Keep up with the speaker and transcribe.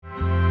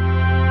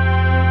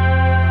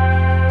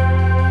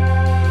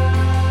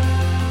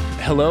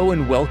Hello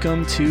and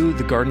welcome to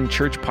the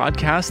Garden.church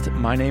podcast.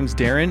 My name's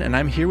Darren and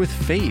I'm here with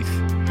Faith.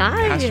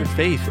 Hi. Pastor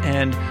Faith.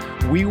 And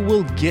we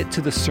will get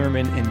to the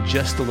sermon in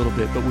just a little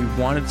bit, but we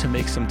wanted to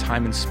make some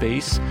time and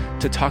space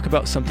to talk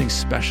about something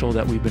special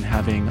that we've been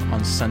having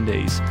on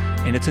Sundays.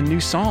 And it's a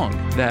new song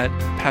that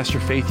Pastor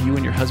Faith, you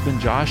and your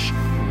husband Josh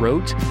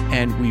wrote,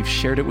 and we've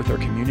shared it with our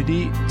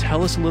community.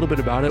 Tell us a little bit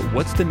about it.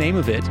 What's the name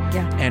of it?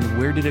 And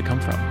where did it come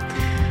from?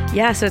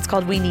 Yeah, so it's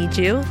called We Need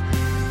You.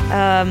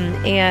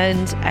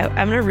 And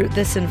I'm going to root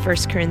this in 1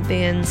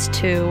 Corinthians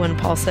 2 when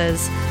Paul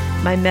says,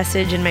 "My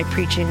message and my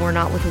preaching were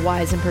not with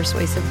wise and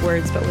persuasive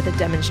words, but with a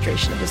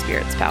demonstration of the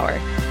Spirit's power,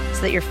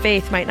 so that your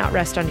faith might not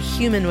rest on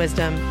human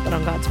wisdom, but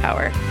on God's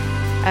power."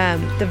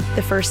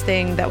 The first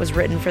thing that was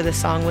written for this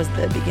song was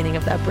the beginning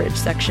of that bridge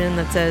section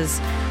that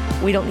says,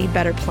 "We don't need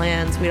better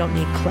plans. We don't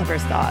need clever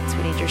thoughts.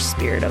 We need your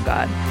Spirit, oh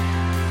God."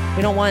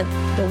 We don't want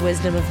the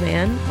wisdom of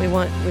man. We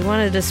want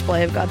a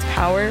display of God's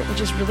power, which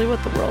is really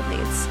what the world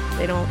needs.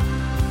 They don't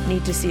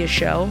need to see a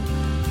show,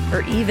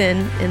 or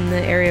even in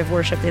the area of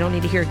worship, they don't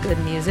need to hear good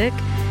music.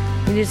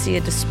 They need to see a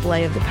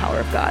display of the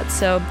power of God.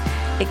 So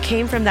it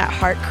came from that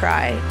heart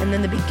cry. And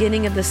then the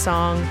beginning of the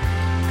song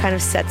kind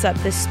of sets up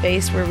this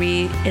space where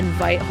we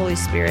invite Holy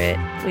Spirit.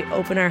 We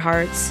open our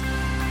hearts.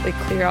 We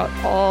clear out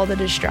all the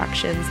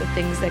distractions, the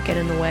things that get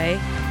in the way,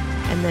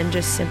 and then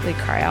just simply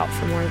cry out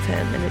for more of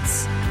Him. And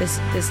it's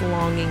this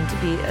longing to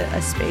be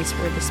a space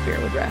where the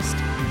Spirit would rest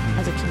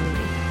as a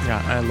community.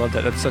 Yeah, I love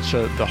that. That's such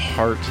the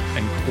heart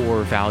and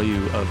core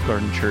value of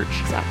Garden Church.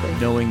 Exactly.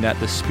 Knowing that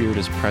the Spirit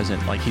is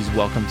present, like He's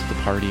welcome to the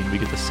party and we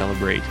get to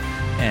celebrate.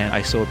 And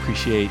I so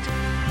appreciate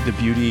the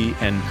beauty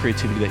and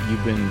creativity that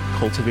you've been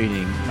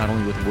cultivating, not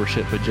only with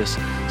worship, but just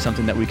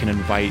something that we can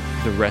invite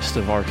the rest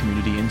of our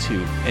community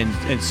into. And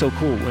it's so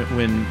cool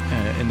when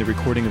in the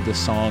recording of this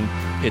song,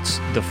 it's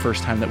the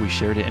first time that we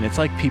shared it, and it's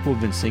like people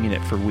have been singing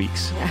it for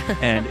weeks. Yeah.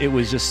 And it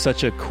was just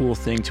such a cool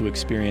thing to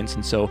experience.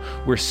 And so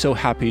we're so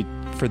happy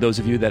for those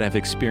of you that have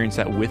experienced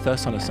that with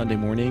us on a Sunday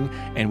morning,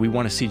 and we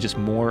want to see just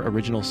more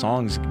original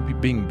songs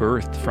being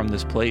birthed from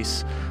this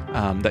place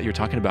that you're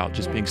talking about,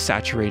 just being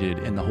saturated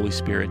in the Holy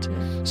Spirit.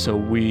 So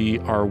we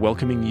are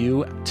welcoming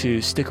you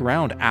to stick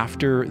around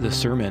after the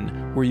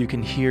sermon, where you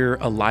can hear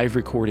a live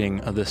recording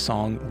of the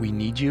song We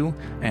Need You,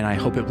 and I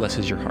hope it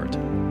blesses your heart.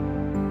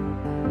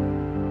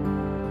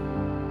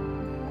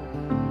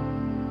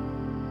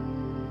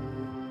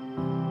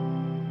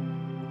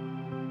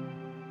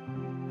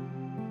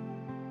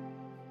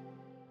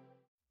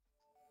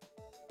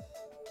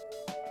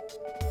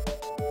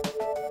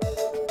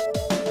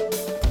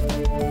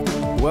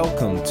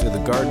 Welcome to the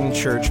Garden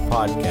Church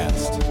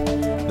podcast.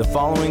 The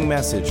following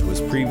message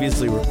was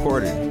previously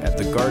recorded at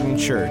the Garden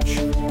Church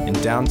in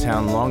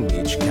downtown Long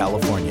Beach,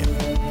 California.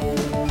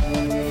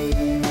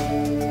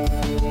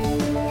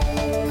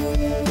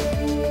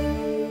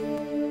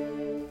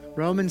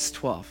 Romans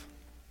 12.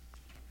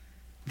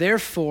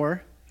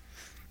 Therefore,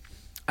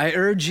 I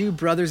urge you,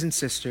 brothers and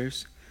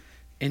sisters,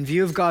 in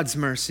view of God's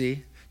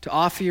mercy, to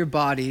offer your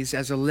bodies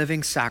as a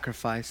living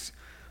sacrifice,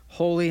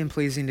 holy and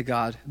pleasing to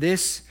God.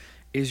 This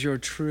is your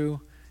true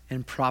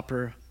and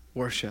proper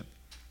worship.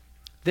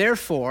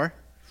 Therefore,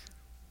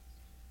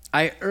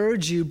 I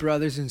urge you,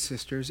 brothers and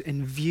sisters,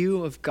 in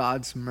view of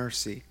God's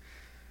mercy,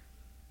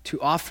 to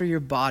offer your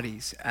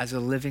bodies as a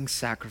living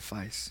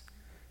sacrifice,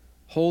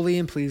 holy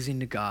and pleasing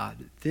to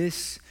God.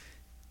 This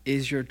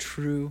is your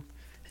true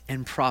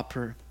and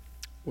proper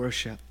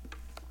worship.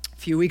 A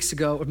few months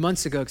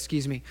ago,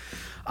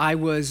 I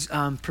was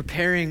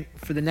preparing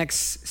for the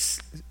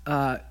next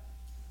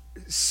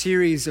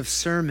series of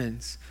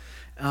sermons.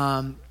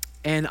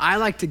 And I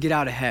like to get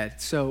out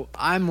ahead. So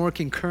I'm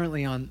working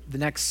currently on the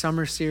next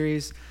summer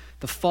series,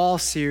 the fall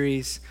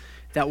series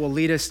that will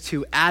lead us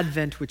to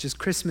Advent, which is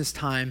Christmas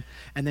time,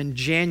 and then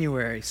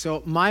January.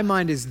 So my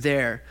mind is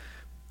there.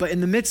 But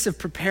in the midst of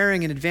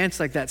preparing in advance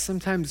like that,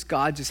 sometimes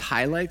God just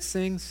highlights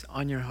things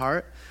on your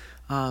heart.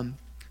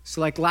 So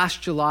like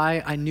last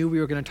July, I knew we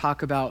were going to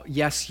talk about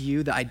Yes,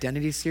 You, the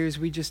identity series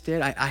we just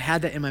did. I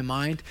had that in my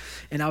mind,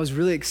 and I was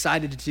really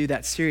excited to do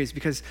that series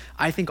because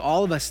I think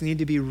all of us need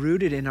to be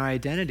rooted in our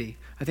identity.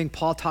 I think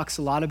Paul talks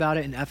a lot about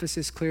it in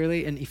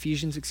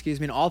Ephesians,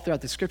 and all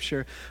throughout the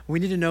scripture. We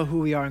need to know who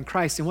we are in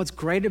Christ. And what's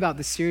great about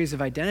the series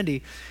of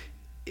identity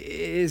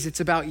is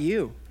it's about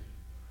you.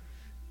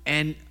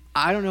 And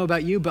I don't know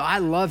about you, but I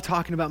love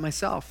talking about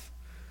myself.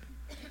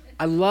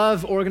 I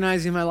love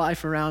organizing my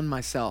life around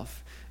myself.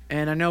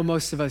 And I know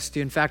most of us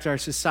do. In fact, our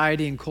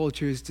society and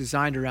culture is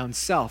designed around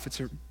self.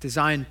 It's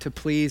designed to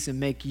please and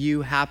make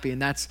you happy. And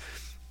that's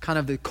kind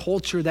of the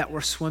culture that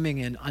we're swimming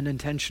in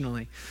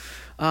unintentionally.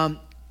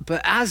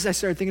 But as I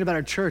started thinking about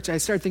our church, I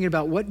started thinking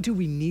about what do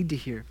we need to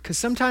hear? Because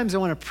sometimes I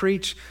want to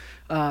preach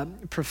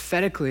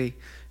prophetically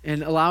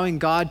and allowing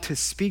God to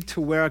speak to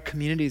where our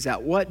community is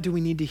at. What do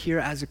we need to hear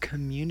as a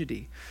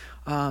community?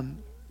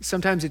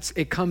 Sometimes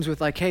it comes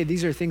with like, hey,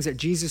 these are things that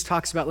Jesus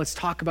talks about. Let's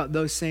talk about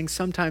those things.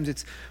 Sometimes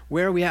it's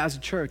where are we at as a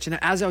church? And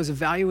as I was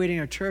evaluating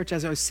our church,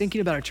 as I was thinking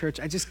about our church,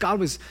 I just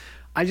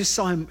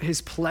saw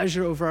his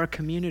pleasure over our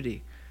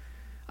community.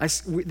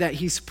 that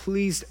he's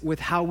pleased with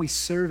how we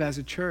serve as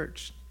a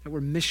church, that we're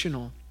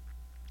missional,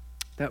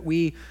 that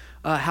we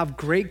have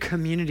great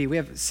community. We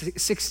have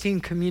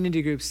 16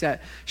 community groups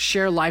that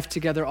share life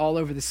together all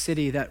over the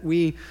city, that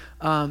we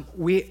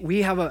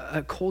have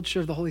a culture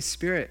of the Holy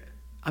Spirit.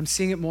 I'm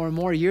seeing it more and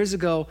more. Years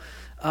ago,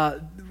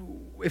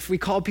 if we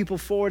called people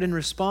forward in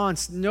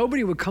response,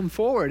 nobody would come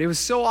forward. It was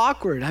so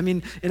awkward. I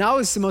mean, and I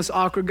was the most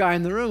awkward guy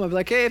in the room. I'd be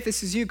like, hey, if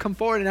this is you, come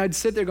forward. And I'd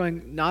sit there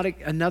going,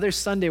 another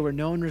Sunday where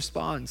no one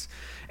responds.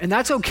 And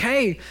that's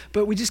okay,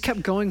 but we just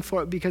kept going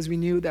for it because we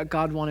knew that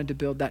God wanted to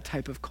build that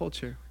type of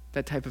culture,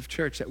 that type of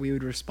church, that we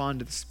would respond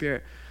to the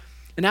Spirit.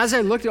 And as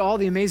I looked at all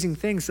the amazing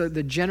things,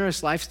 the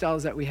generous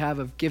lifestyles that we have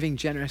of giving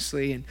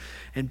generously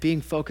and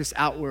being focused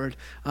outward,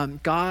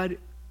 God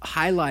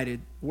highlighted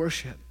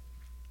worship.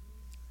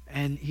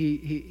 And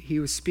he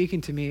was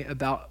speaking to me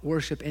about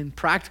worship, and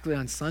practically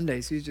on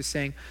Sundays, he was just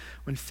saying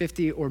when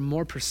 50 or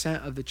more %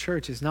 of the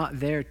church is not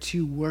there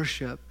to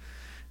worship,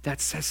 that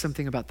says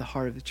something about the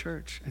heart of the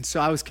church. And so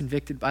I was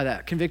convicted by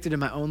that, convicted in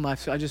my own life.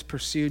 So I just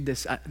pursued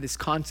this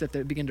concept.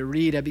 I began to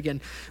read. I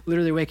began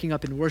literally waking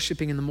up and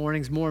worshiping in the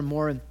mornings more and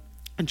more, and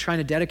trying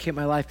to dedicate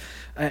my life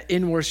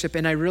in worship.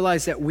 And I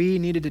realized that we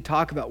needed to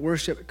talk about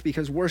worship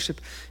because worship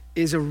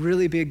is a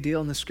really big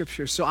deal in the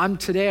scripture. So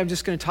today I'm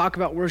just going to talk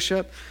about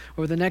worship.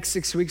 Over the next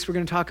 6 weeks, we're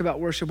going to talk about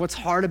worship. What's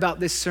hard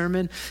about this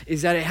sermon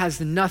is that it has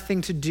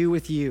nothing to do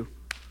with you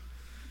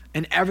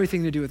and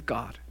everything to do with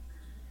God.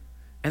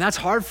 And that's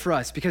hard for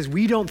us because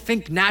we don't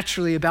think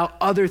naturally about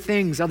other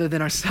things other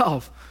than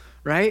ourselves,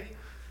 right?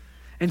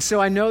 And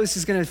so I know this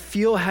is going to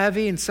feel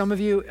heavy, and some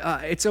of you,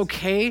 it's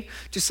okay.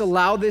 Just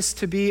allow this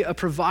to be a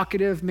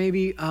provocative,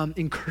 maybe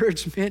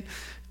encouragement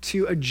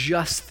to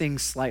adjust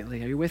things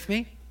slightly. Are you with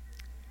me?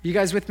 You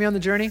guys with me on the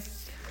journey?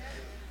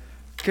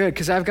 Good,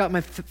 because I've got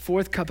my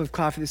fourth cup of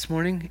coffee this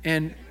morning,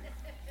 and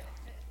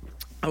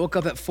I woke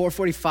up at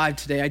 4:45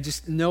 today. I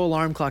just, no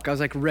alarm clock. I was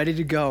like ready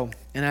to go.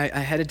 And I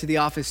headed to the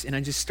office, and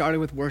I just started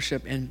with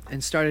worship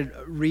and started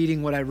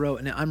reading what I wrote,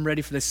 and I'm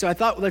ready for this. So I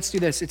thought, let's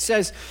do this. It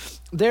says,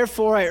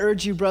 therefore, I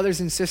urge you, brothers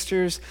and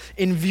sisters,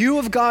 in view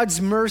of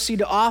God's mercy,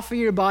 to offer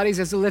your bodies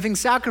as a living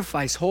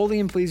sacrifice, holy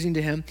and pleasing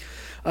to him.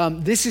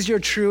 This is your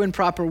true and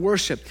proper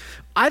worship.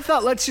 I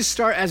thought, let's just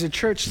start as a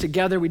church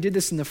together. We did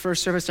this in the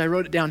first service. I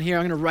wrote it down here.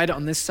 I'm going to write it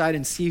on this side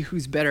and see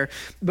who's better.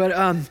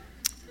 But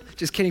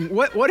just kidding.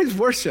 What is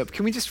worship?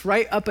 Can we just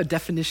write up a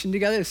definition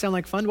together? Does it sound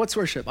like fun? What's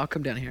worship? I'll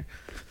come down here.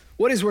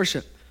 What is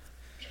worship?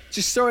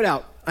 Just throw it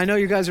out. I know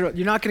you guys you're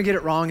not going to get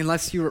it wrong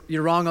unless you're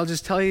wrong. I'll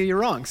just tell you you're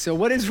wrong. So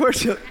what is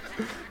worship?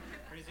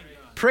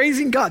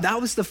 Praising God. That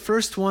was the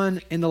first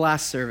one in the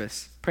last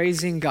service.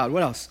 Praising God.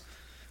 What else?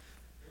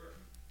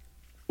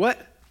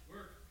 What?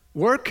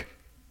 Work.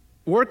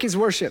 Work is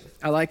worship.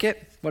 I like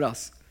it. What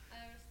else?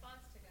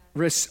 A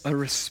response to God. A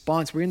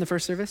response. Were you in the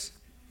first service?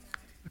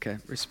 Okay,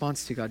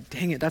 response to God.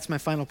 Dang it, that's my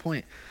final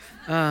point.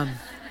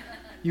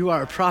 You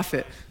are a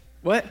prophet.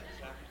 What?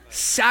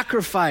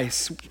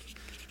 Sacrifice.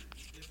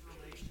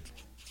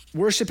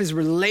 Worship is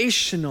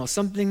relational,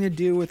 something to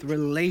do with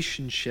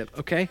relationship,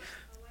 okay?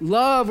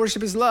 Love,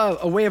 worship is love.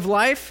 A way of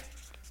life.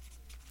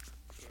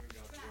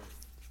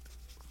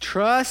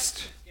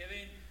 Trust.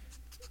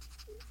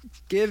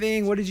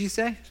 Giving. What did you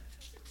say?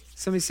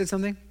 Somebody said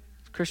something?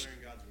 Christian.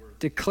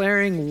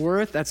 Declaring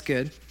worth. That's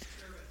good.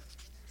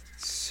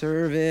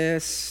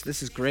 Service.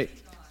 This is great.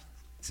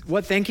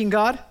 What, thanking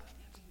God?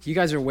 You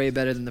guys are way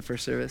better than the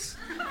first service.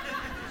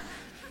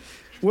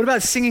 What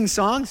about singing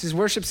songs? Is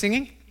worship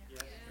singing?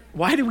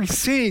 Why do we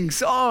sing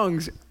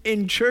songs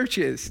in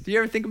churches? Do you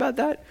ever think about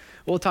that?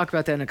 We'll talk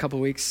about that in a couple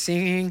of weeks.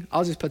 Singing.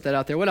 I'll just put that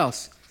out there. What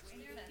else?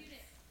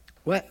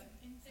 What?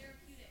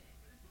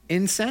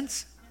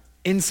 Incense?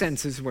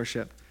 Incense is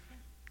worship.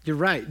 You're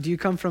right. Do you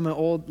come from an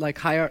old,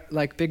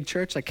 big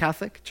church, like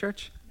Catholic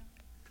church?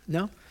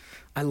 No?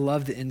 I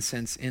love the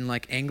incense in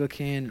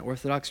Anglican,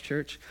 Orthodox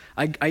church.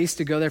 I used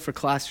to go there for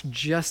class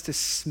just to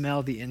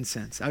smell the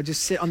incense. I would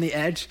just sit on the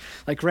edge,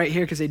 right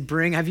here, because they'd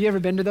bring, have you ever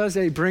been to those?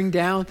 They bring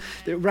down,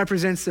 that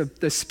represents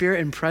the spirit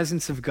and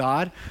presence of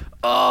God.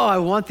 Oh, I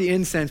want the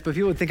incense, but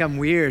people would think I'm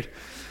weird.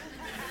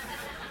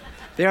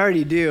 They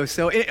already do.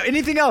 So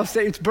anything else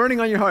that it's burning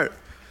on your heart?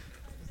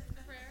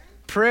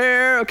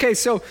 Prayer. Okay,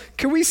 so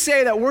can we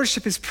say that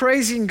worship is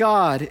praising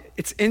God?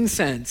 It's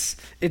incense,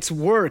 it's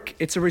work,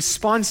 it's a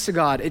response to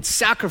God, it's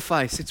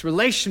sacrifice, it's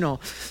relational,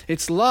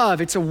 it's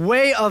love, it's a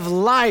way of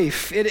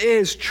life. It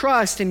is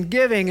trust and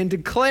giving and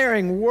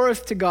declaring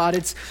worth to God.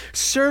 It's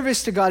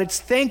service to God. It's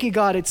thanking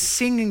God. It's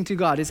singing to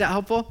God. Is that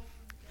helpful?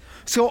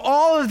 So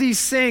all of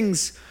these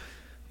things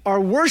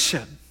are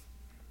worship.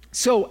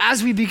 So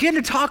as we begin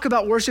to talk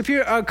about worship,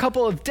 here are a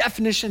couple of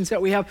definitions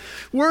that we have.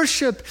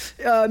 Worship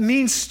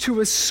means to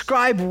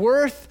ascribe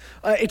worth.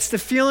 It's the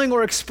feeling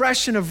or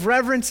expression of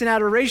reverence and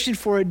adoration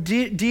for a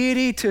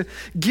deity, to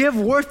give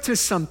worth to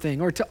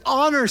something or to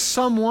honor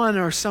someone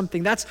or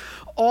something. That's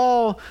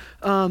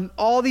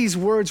all these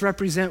words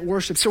represent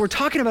worship. So we're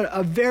talking about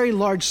a very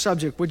large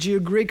subject. Would you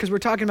agree? Because we're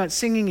talking about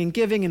singing and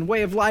giving and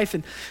way of life.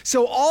 And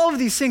so all of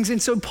these things.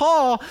 And so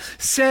Paul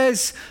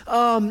says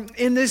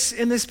in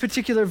this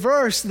particular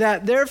verse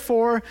that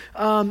therefore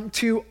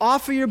to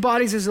offer your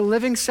bodies as a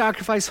living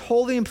sacrifice,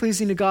 holy and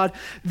pleasing to God,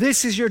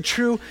 this is your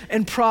true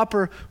and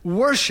proper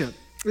worship.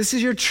 This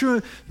is your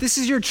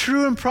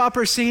true and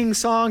proper singing,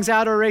 songs,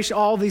 adoration,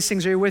 all these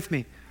things. Are you with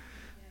me?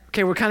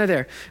 Okay, we're kind of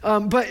there.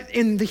 But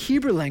in the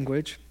Hebrew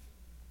language,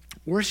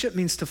 worship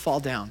means to fall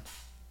down.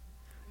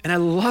 And I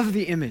love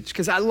the image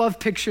because I love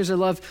pictures. I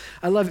love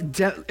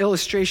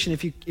illustration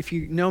if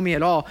you know me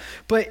at all.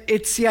 But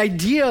it's the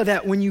idea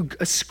that when you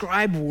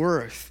ascribe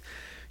worth,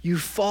 you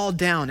fall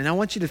down. And I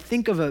want you to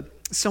think of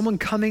someone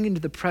coming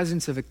into the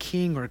presence of a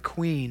king or a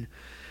queen.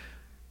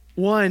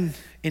 One,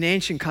 in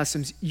ancient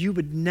customs, you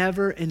would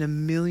never in a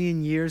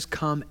million years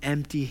come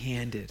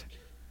empty-handed.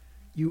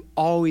 You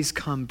always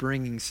come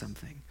bringing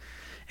something.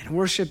 And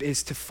worship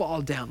is to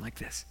fall down like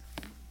this.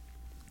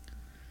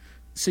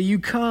 So you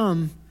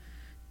come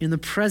in the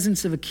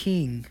presence of a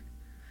king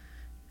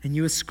and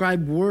you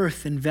ascribe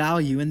worth and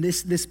value. And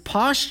this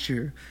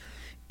posture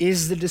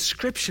is the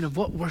description of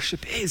what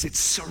worship is. It's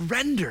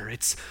surrender.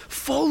 It's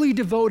fully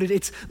devoted.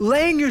 It's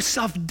laying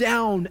yourself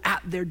down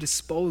at their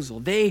disposal.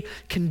 They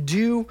can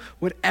do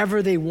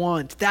whatever they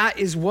want. That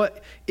is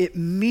what it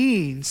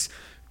means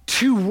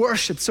to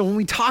worship. So when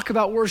we talk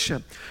about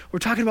worship, we're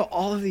talking about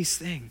all of these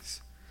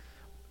things.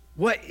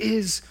 What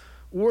is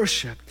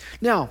worship?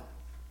 Now,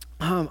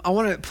 I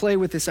want to play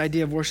with this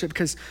idea of worship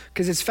because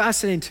it's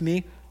fascinating to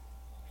me.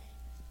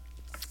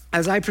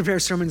 As I prepare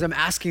sermons, I'm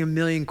asking a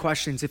million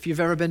questions. If you've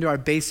ever been to our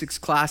basics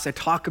class, I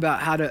talk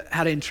about how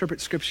to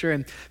interpret scripture.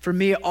 And for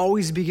me, it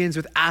always begins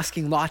with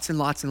asking lots and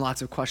lots and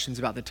lots of questions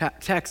about the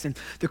text. And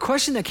the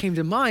question that came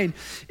to mind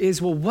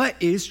is, well, what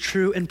is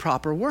true and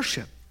proper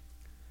worship?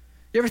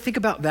 You ever think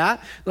about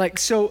that?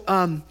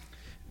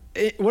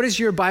 What does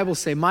your Bible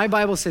say? My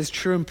Bible says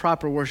true and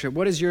proper worship.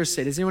 What does yours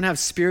say? Does anyone have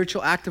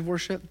spiritual act of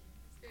worship?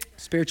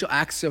 Spiritual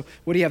acts. So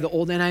what do you have, the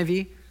old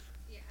NIV?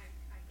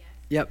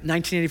 Yep,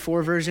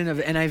 1984 version of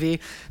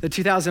NIV. The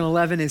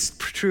 2011 is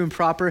true and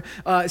proper.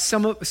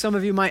 Some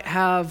of you might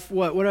have,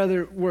 what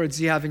other words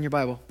do you have in your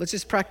Bible? Let's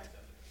just practice.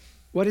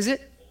 What is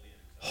it?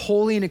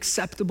 Holy and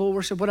acceptable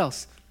worship. What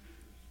else?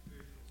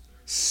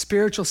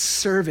 Spiritual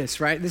service,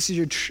 right? This is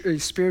your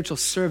spiritual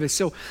service.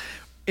 So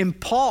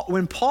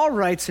when Paul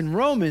writes in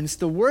Romans,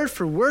 the word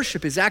for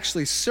worship is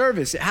actually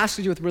service. It has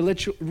to do with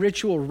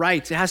ritual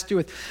rites. It has to do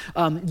with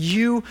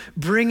you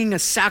bringing a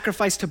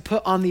sacrifice to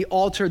put on the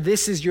altar.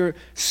 This is your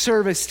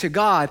service to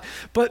God.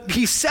 But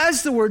he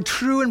says the word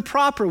true and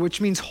proper,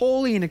 which means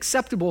holy and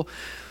acceptable.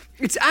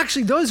 It's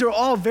actually, those are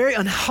all very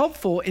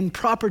unhelpful in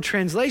proper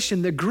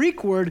translation. The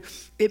Greek word,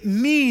 it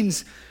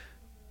means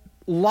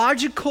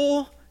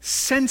logical,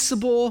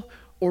 sensible,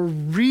 or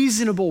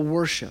reasonable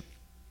worship.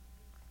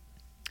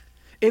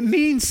 It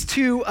means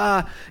to,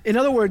 in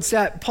other words,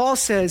 that Paul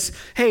says,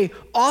 hey,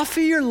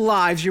 offer your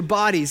lives, your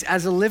bodies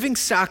as a living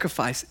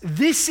sacrifice.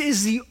 This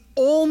is the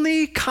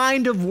only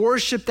kind of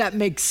worship that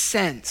makes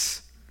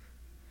sense.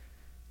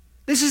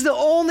 This is the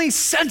only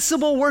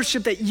sensible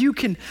worship that you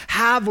can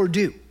have or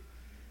do.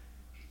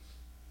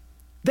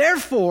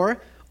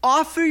 Therefore,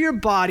 offer your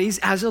bodies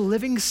as a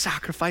living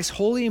sacrifice,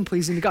 holy and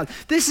pleasing to God.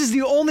 This is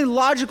the only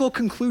logical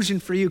conclusion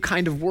for you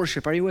kind of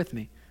worship. Are you with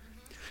me?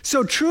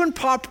 So true and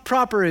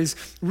proper is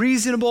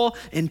reasonable,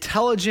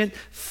 intelligent,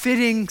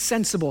 fitting,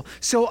 sensible.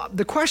 So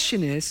the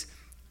question is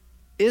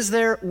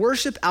there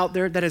worship out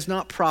there that is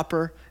not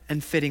proper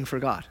and fitting for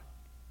God?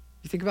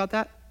 You think about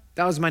that?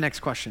 That was my next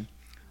question.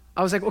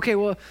 I was like, okay,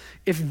 well,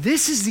 if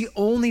this is the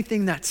only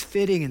thing that's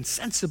fitting and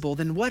sensible,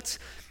 then what's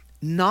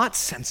not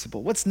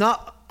sensible? What's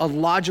not a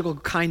logical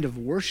kind of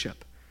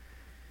worship?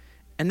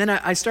 And then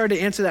I started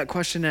to answer that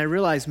question, and I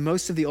realized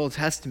most of the Old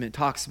Testament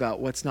talks about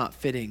what's not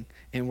fitting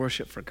in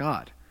worship for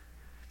God.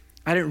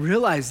 I didn't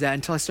realize that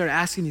until I started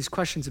asking these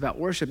questions about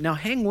worship. Now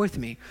hang with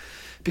me,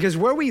 because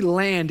where we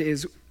land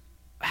is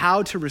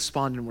how to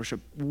respond in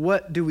worship.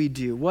 What do we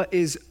do? What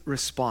is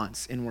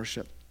response in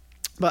worship?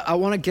 But I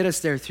want to get us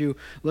there through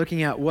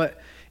looking at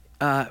what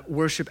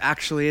worship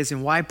actually is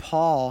and why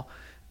Paul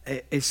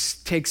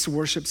takes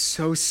worship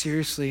so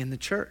seriously in the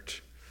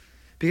church.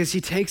 Because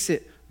he takes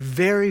it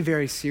very,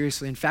 very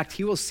seriously. In fact,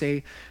 he will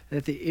say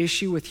that the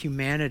issue with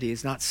humanity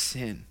is not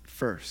sin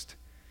first.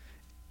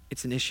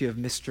 It's an issue of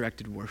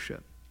misdirected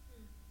worship.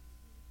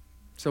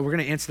 So we're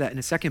going to answer that in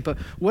a second. But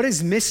what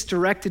is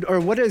misdirected, or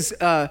what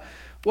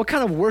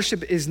kind of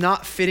worship is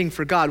not fitting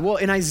for God? Well,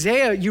 in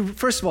Isaiah,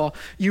 first of all,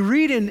 you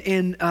read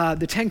in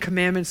the 10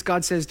 Commandments,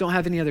 God says, don't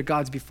have any other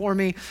gods before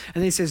me. And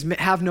then he says,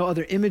 have no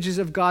other images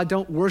of God.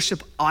 Don't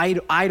worship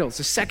idols.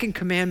 The second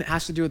commandment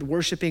has to do with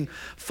worshiping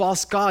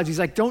false gods. He's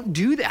like, don't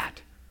do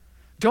that.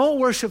 Don't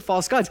worship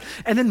false gods.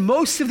 And then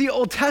most of the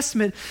Old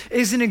Testament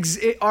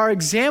are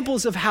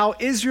examples of how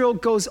Israel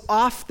goes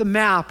off the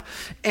map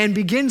and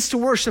begins to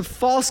worship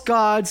false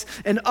gods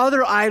and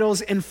other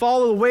idols and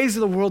follow the ways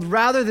of the world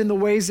rather than the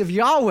ways of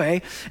Yahweh.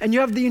 And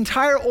you have the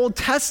entire Old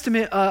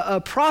Testament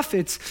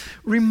prophets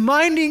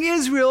reminding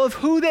Israel of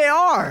who they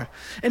are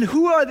and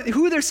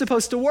who they're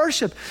supposed to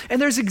worship.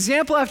 And there's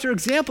example after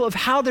example of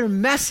how they're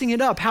messing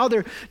it up, how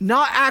they're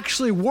not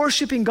actually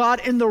worshiping God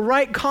in the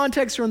right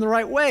context or in the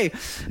right way.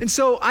 And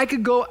so I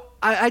could go,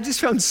 I just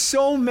found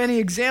so many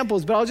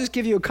examples, but I'll just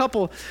give you a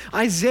couple.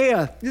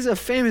 Isaiah, this is a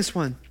famous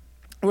one,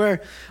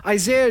 where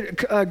Isaiah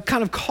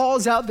kind of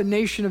calls out the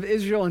nation of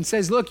Israel and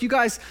says, look, you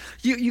guys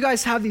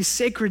have these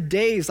sacred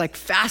days, like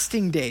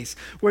fasting days,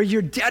 where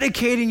you're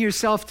dedicating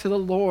yourself to the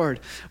Lord.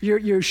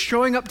 You're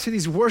showing up to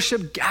these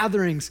worship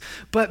gatherings.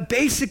 But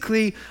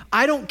basically,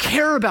 I don't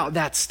care about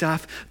that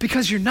stuff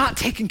because you're not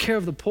taking care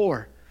of the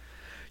poor.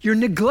 You're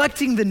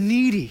neglecting the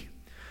needy.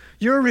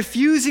 You're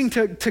refusing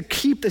to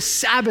keep the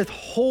Sabbath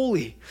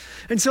holy.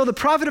 And so the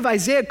prophet of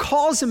Isaiah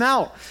calls them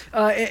out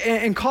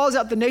and calls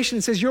out the nation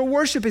and says, your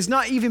worship is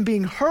not even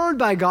being heard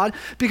by God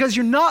because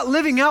you're not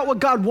living out what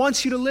God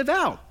wants you to live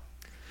out.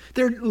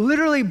 They're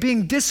literally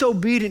being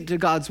disobedient to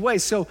God's way.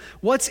 So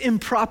what's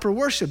improper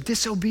worship?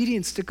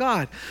 Disobedience to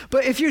God.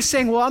 But if you're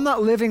saying, well, I'm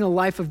not living a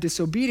life of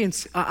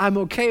disobedience, I'm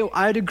okay,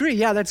 I'd agree.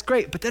 Yeah, that's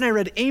great. But then I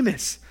read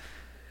Amos.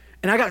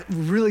 And I got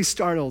really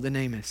startled in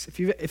Amos. If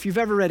you've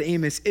ever read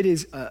Amos, it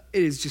is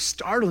just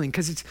startling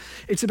because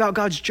it's about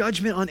God's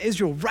judgment on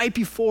Israel right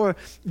before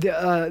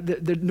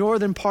the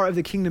northern part of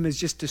the kingdom is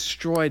just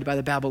destroyed by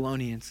the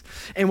Babylonians.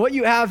 And what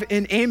you have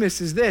in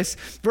Amos is this,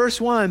 verse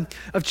 1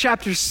 of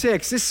chapter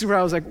 6. This is where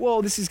I was like,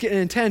 whoa, this is getting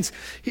intense.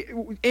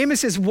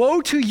 Amos says,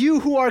 woe to you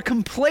who are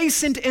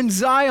complacent in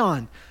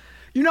Zion.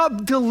 You're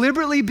not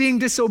deliberately being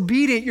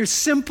disobedient. You're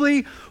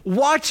simply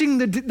watching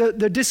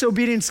the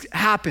disobedience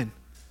happen.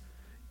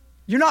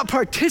 You're not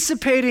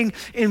participating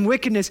in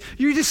wickedness.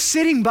 You're just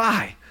sitting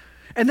by.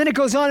 And then it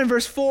goes on in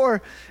verse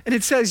 4, and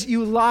it says,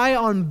 you lie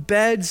on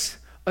beds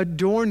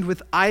adorned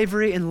with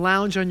ivory and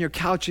lounge on your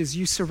couches.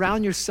 You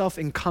surround yourself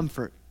in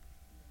comfort,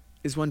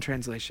 is one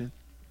translation.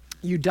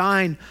 You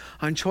dine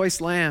on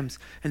choice lambs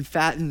and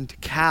fattened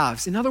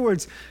calves. In other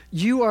words,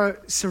 you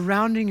are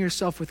surrounding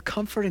yourself with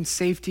comfort and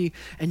safety,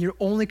 and you're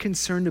only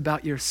concerned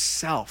about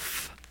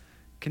yourself.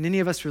 Can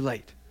any of us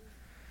relate?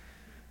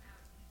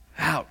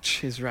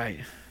 Ouch is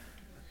right.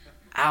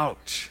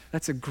 Ouch.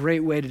 That's a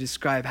great way to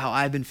describe how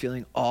I've been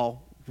feeling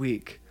all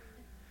week.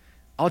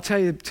 I'll tell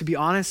you, to be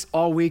honest,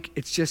 all week,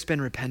 it's just been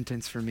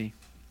repentance for me.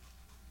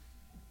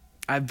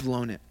 I've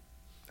blown it.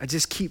 I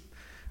just keep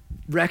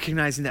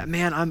recognizing that,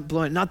 man, I'm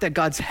blowing it. Not that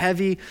God's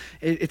heavy.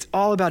 It's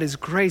all about his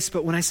grace.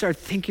 But when I started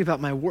thinking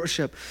about my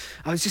worship,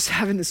 I was just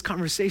having this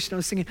conversation. I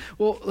was thinking,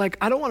 well, like,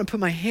 I don't want to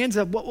put my hands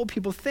up. What will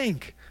people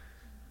think?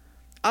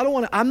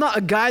 I'm not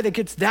a guy that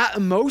gets that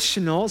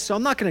emotional, so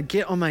I'm not going to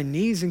get on my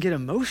knees and get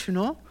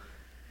emotional.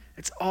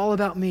 It's all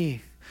about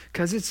me,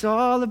 because it's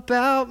all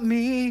about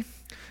me.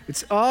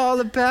 It's all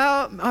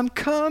about, I'm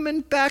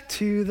coming back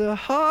to the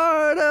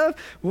heart of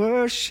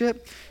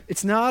worship.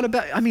 It's not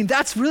about,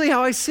 that's really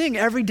how I sing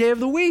every day of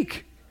the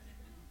week.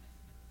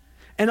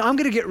 And I'm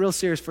going to get real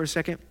serious for a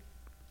second.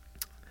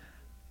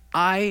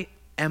 I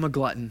am a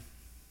glutton.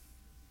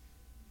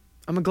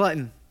 I'm a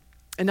glutton.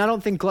 And I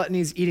don't think gluttony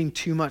is eating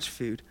too much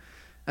food.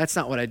 That's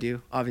not what I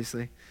do,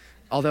 obviously,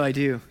 although I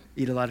do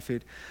eat a lot of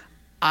food.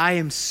 I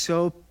am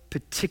so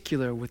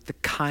particular with the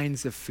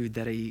kinds of food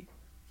that I eat.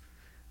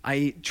 I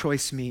eat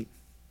choice meat,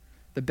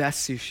 the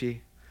best sushi,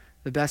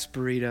 the best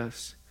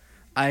burritos.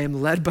 I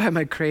am led by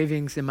my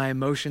cravings, and my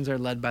emotions are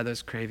led by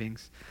those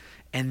cravings.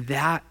 And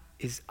that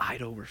is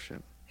idol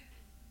worship.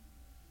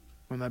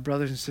 When my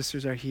brothers and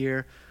sisters are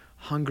here,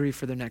 hungry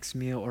for their next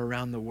meal or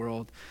around the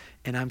world,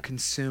 and I'm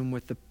consumed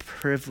with the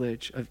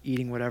privilege of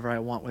eating whatever I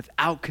want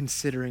without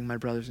considering my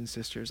brothers and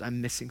sisters,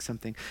 I'm missing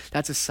something.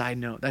 That's a side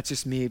note. That's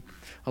just me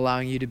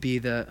allowing you to be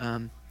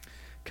the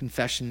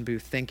confession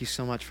booth. Thank you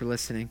so much for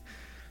listening.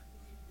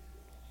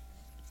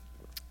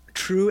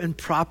 True and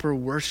proper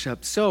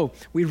worship. So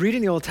we read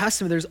in the Old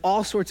Testament, there's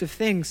all sorts of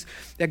things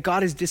that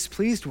God is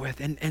displeased with,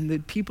 and the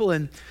people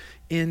in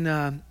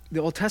the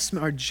Old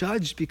Testament are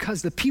judged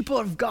because the people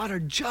of God are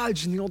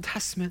judged in the Old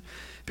Testament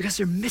because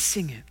they're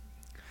missing it.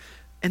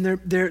 And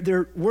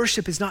their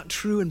worship is not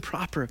true and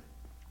proper.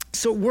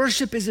 So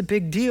worship is a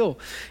big deal.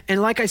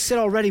 And like I said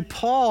already,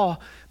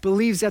 Paul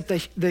believes that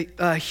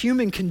the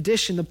human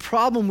condition, the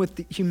problem with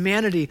the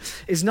humanity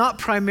is not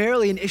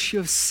primarily an issue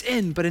of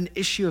sin, but an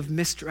issue of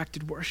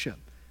misdirected worship.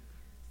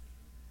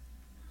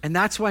 And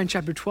that's why in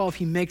chapter 12,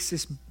 he makes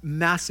this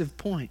massive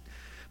point.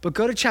 But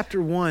go to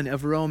chapter 1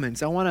 of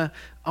Romans. I want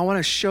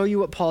to show you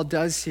what Paul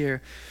does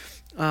here.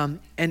 And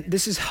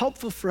this is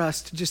helpful for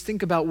us to just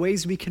think about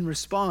ways we can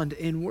respond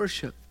in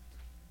worship.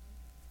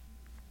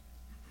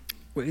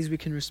 Ways we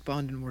can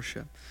respond in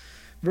worship.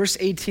 Verse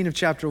 18 of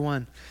chapter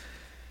 1.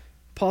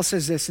 Paul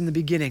says this in the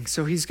beginning.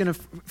 So he's going to,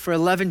 for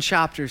 11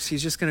 chapters,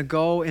 he's just going to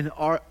go and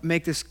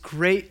make this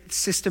great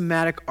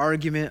systematic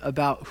argument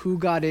about who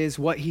God is,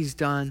 what he's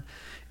done,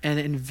 and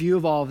in view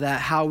of all of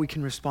that, how we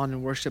can respond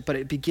in worship. But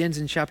it begins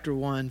in chapter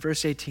 1,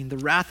 verse 18. The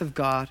wrath of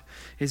God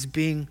is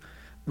being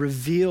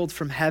revealed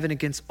from heaven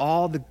against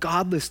all the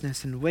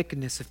godlessness and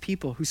wickedness of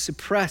people who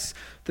suppress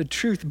the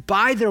truth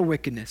by their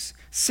wickedness,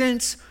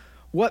 since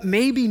what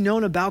may be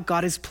known about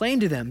God is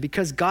plain to them,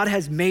 because God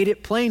has made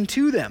it plain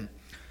to them.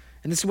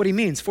 And this is what he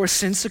means. For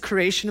since the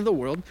creation of the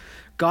world,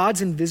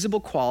 God's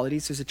invisible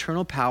qualities, his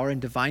eternal power and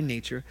divine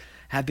nature,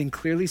 have been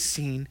clearly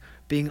seen,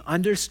 being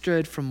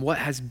understood from what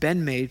has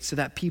been made, so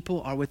that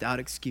people are without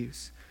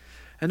excuse.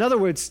 In other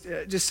words,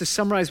 just to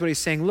summarize what he's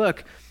saying,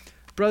 look,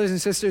 brothers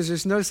and sisters,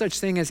 there's no such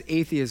thing as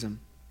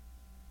atheism.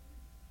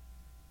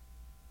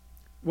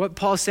 What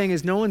Paul's saying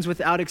is no one's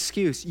without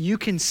excuse. You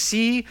can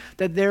see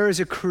that there is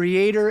a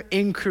creator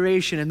in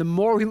creation. And the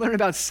more we learn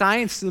about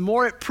science, the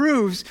more it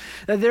proves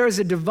that there is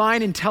a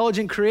divine,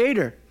 intelligent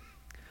creator.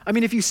 I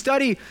mean, if you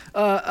study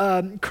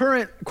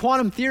current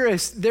quantum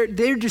theorists,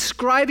 they're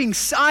describing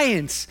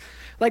science.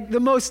 Like the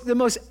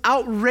most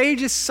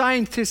outrageous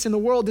scientists in the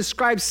world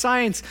describe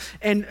science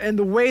and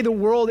the way the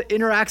world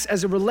interacts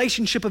as a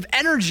relationship of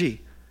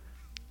energy.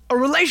 A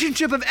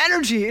relationship of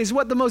energy is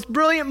what the most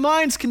brilliant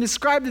minds can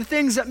describe the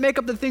things that make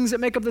up the things that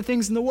make up the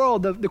things in the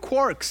world, the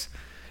quarks.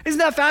 Isn't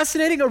that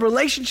fascinating? A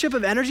relationship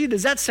of energy?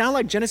 Does that sound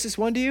like Genesis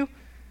 1 to you?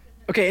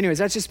 Okay, anyways,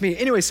 that's just me.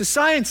 Anyway, so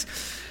science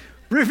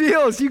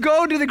reveals, you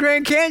go to the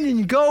Grand Canyon,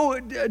 you go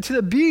to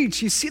the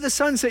beach, you see the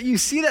sunset, you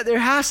see that there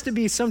has to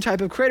be some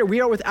type of creator. We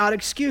are without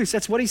excuse.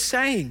 That's what he's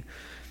saying.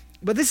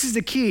 But this is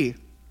the key.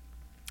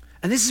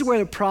 And this is where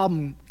the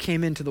problem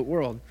came into the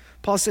world.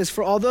 Paul says,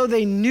 for although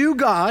they knew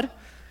God,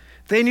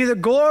 they neither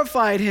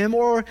glorified him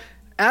or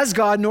as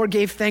God nor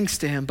gave thanks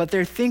to him, but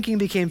their thinking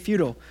became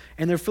futile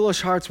and their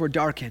foolish hearts were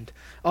darkened.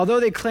 Although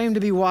they claimed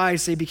to be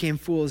wise, they became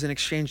fools and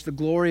exchanged the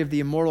glory of the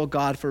immortal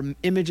God for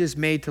images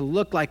made to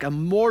look like a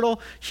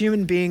mortal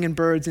human being and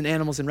birds and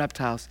animals and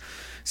reptiles.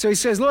 So he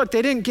says, look,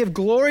 they didn't give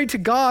glory to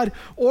God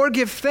or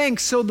give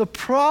thanks. So the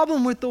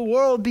problem with the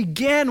world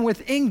began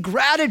with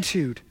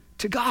ingratitude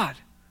to God,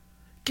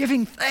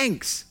 giving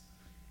thanks.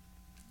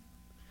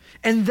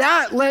 And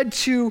that led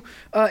to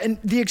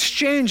the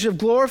exchange of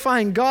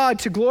glorifying God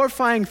to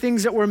glorifying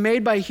things that were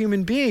made by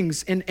human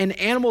beings and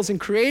animals and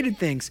created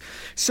things.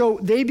 So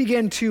they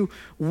began to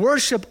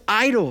worship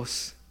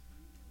idols.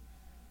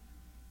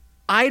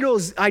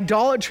 Idols,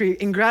 idolatry,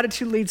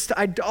 ingratitude leads to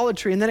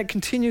idolatry. And then it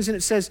continues and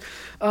it says,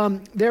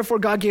 therefore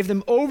God gave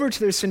them over to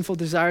their sinful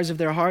desires of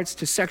their hearts,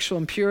 to sexual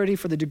impurity,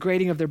 for the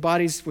degrading of their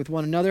bodies with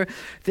one another.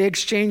 They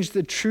exchanged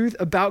the truth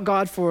about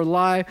God for a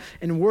lie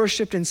and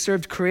worshiped and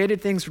served created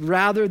things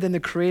rather than the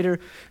Creator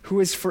who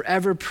is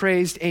forever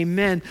praised.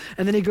 Amen.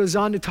 And then he goes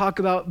on to talk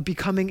about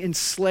becoming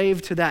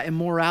enslaved to that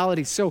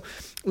immorality. So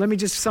let me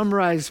just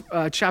summarize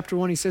chapter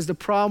 1. He says the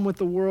problem with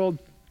the world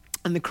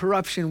and the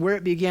corruption, where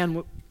it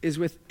began is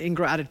with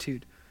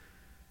ingratitude.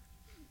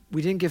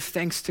 We didn't give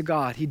thanks to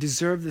God. He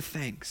deserved the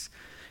thanks.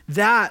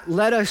 That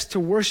led us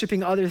to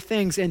worshiping other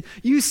things. And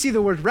you see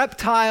the word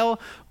reptile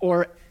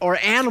or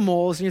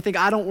animals, and you think,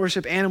 I don't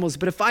worship animals.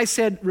 But if I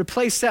said,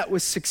 replace that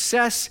with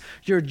success,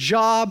 your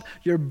job,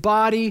 your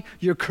body,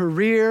 your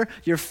career,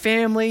 your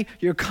family,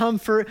 your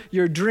comfort,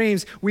 your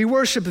dreams, we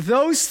worship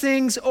those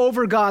things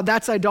over God.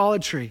 That's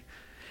idolatry.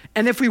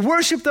 And if we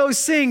worship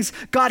those things,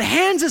 God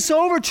hands us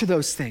over to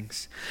those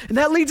things. And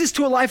that leads us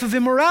to a life of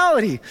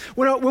immorality.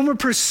 When we're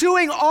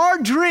pursuing our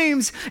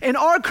dreams and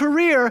our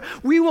career,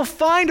 we will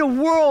find a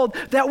world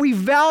that we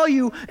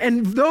value,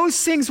 and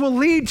those things will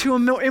lead to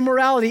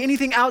immorality,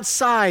 anything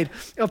outside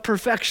of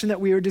perfection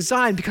that we were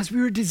designed, because we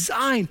were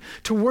designed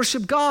to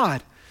worship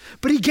God.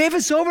 But he gave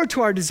us over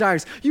to our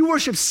desires. You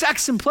worship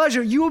sex and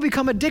pleasure, you will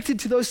become addicted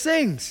to those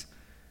things.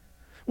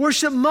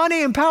 Worship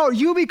money and power,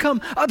 you become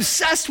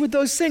obsessed with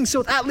those things.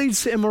 So that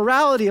leads to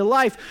immorality, a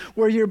life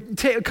where you're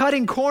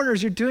cutting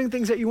corners, you're doing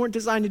things that you weren't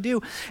designed to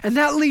do. And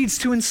that leads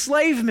to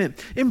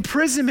enslavement,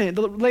 imprisonment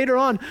later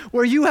on,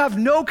 where you have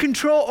no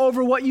control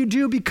over what you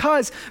do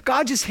because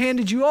God just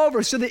handed you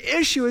over. So the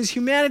issue is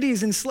humanity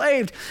is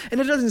enslaved,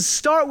 and it doesn't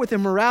start with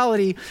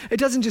immorality. It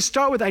doesn't just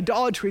start with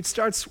idolatry. It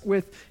starts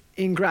with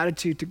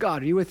ingratitude to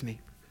God. Are you with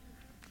me?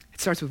 It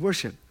starts with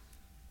worship.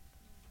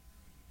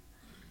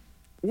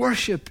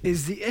 Worship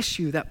is the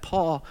issue that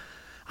Paul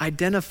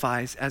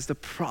identifies as the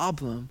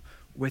problem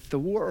with the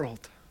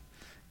world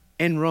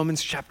in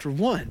Romans chapter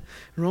 1.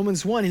 In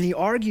Romans 1, and he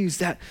argues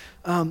that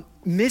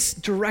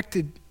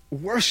misdirected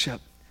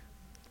worship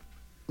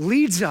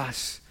leads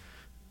us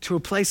to a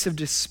place of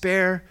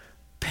despair,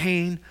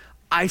 pain,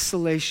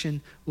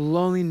 isolation,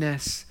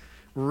 loneliness,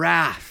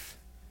 wrath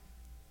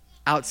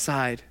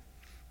outside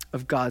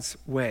of God's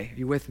way. Are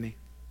you with me?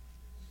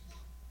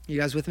 You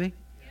guys with me?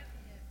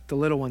 The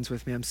little one's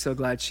with me. I'm so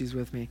glad she's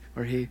with me,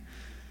 or he.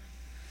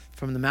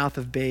 From the mouth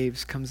of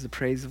babes comes the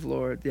praise of the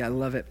Lord. Yeah, I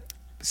love it.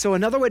 So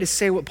another way to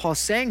say what Paul's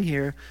saying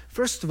here,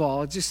 first of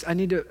all, I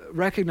need to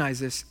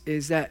recognize this,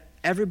 is that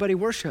everybody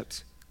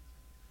worships.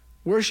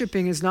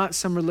 Worshiping is not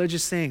some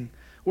religious thing.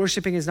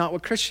 Worshiping is not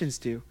what Christians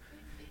do.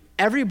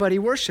 Everybody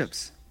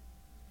worships.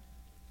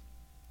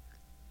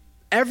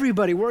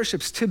 Everybody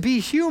worships. To be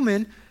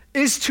human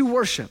is to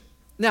worship.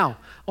 Now,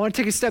 I want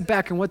to take a step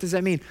back, and what does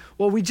that mean?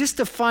 Well, we just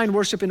defined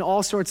worship in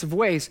all sorts of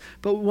ways,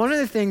 but one of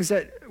the things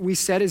that we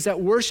said is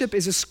that worship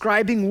is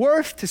ascribing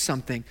worth to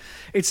something.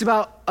 It's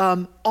about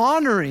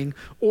honoring,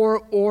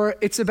 or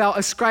it's about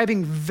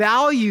ascribing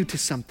value to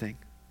something.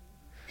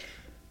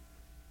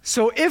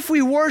 So if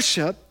we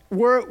worship,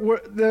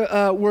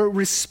 we're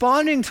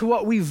responding to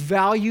what we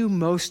value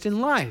most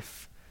in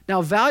life.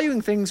 Now,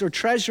 valuing things or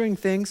treasuring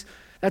things,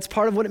 that's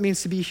part of what it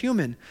means to be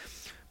human.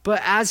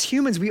 But as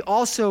humans, we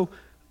also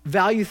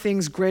value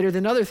things greater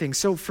than other things.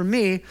 So for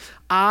me,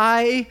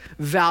 I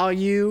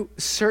value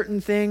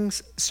certain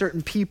things,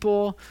 certain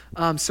people.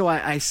 So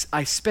I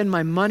spend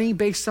my money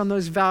based on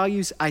those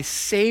values. I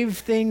save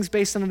things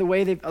based on the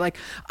way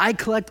I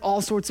collect all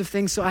sorts of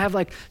things. So I have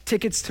like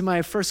tickets to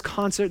my first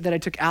concert that I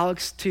took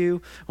Alex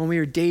to when we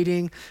were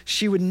dating.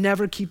 She would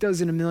never keep those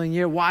in a million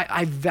years. Why?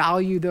 I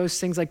value those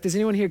things. Like, does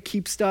anyone here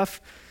keep stuff?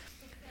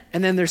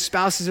 And then their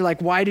spouses are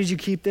like, why did you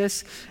keep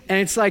this? And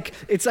it's like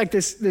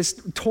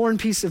this torn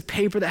piece of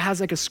paper that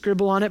has like a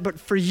scribble on it. But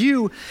for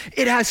you,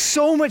 it has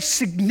so much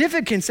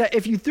significance that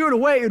if you threw it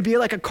away, it would be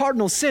like a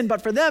cardinal sin.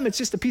 But for them, it's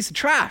just a piece of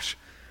trash.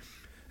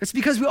 It's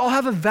because we all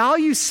have a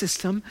value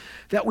system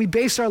that we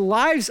base our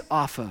lives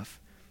off of.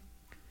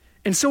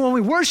 And so when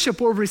we worship,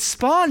 we're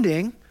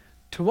responding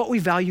to what we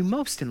value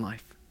most in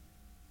life.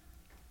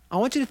 I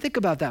want you to think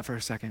about that for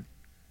a second.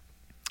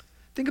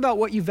 Think about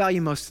what you value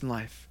most in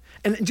life.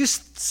 And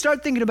just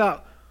start thinking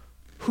about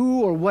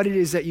who or what it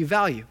is that you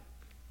value.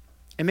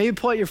 And maybe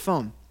pull out your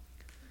phone.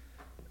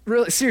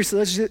 Really, seriously,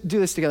 let's just do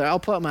this together. I'll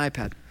pull out my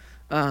iPad.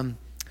 I'm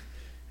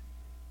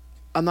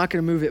not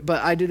going to move it,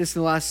 but I did this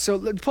in the last. So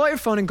pull out your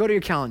phone and go to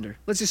your calendar.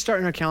 Let's just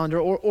start in our calendar.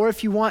 Or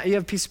if you want, you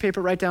have a piece of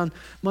paper, write down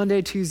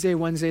Monday, Tuesday,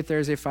 Wednesday,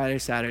 Thursday, Friday,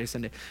 Saturday,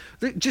 Sunday.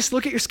 Just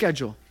look at your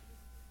schedule.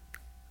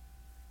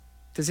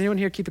 Does anyone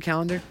here keep a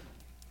calendar?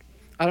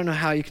 I don't know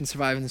how you can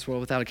survive in this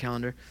world without a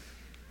calendar.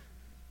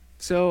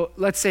 So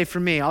let's say for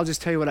me, I'll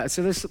just tell you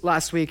so this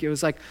last week, it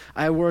was like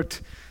I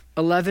worked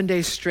 11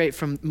 days straight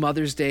from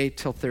Mother's Day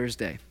till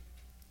Thursday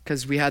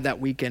because we had that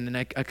weekend and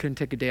I couldn't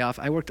take a day off.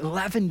 I worked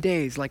 11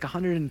 days, like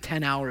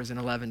 110 hours in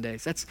 11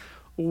 days. That's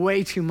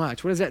way too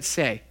much. What does that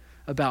say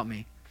about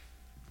me?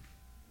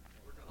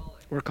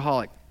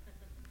 Workaholic.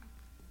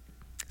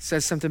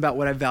 Says something about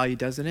what I value,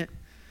 doesn't it?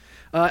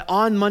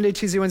 On Monday,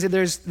 Tuesday,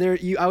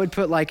 Wednesday, I would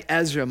put like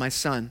Ezra, my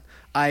son.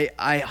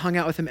 I hung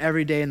out with him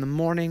every day in the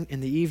morning, in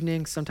the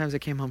evening. Sometimes I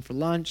came home for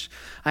lunch.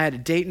 I had a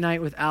date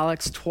night with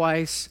Alex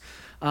twice.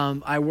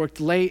 I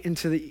worked late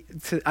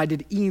I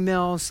did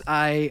emails.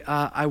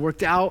 I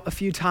worked out a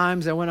few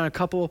times. I went on a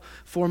couple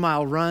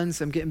 4-mile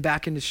runs. I'm getting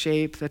back into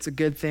shape. That's a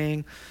good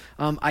thing.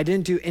 I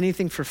didn't do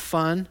anything for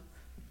fun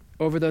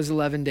over those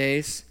 11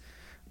 days.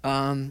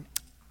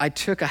 I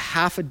took a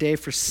half a day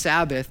for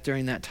Sabbath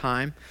during that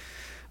time.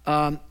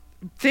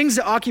 Things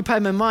that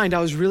occupied my mind,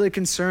 I was really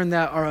concerned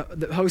that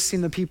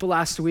hosting the people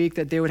last week,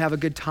 that they would have a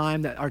good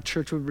time, that our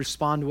church would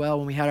respond well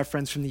when we had our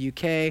friends from the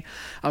UK.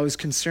 I was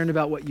concerned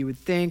about what you would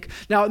think.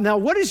 Now,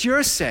 what does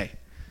yours say?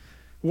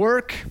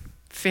 Work,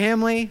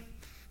 family,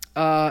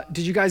 did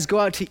you guys go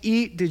out to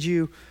eat?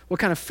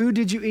 What kind of food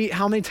did you eat?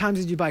 How many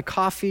times did you buy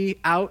coffee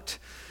out?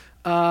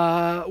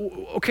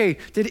 Okay,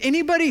 did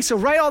anybody, so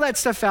write all that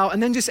stuff out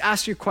and then just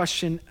ask your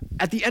question,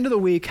 at the end of the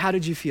week, how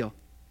did you feel?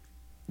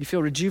 You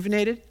feel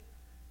rejuvenated?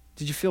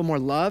 Did you feel more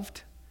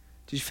loved?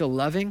 Did you feel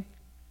loving?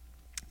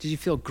 Did you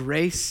feel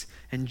grace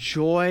and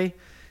joy?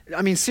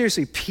 I mean,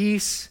 seriously,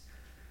 peace?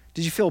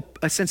 Did you feel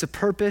a sense of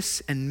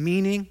purpose and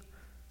meaning?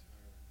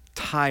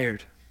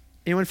 Tired.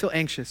 Anyone feel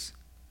anxious?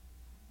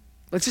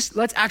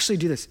 Let's actually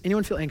do this.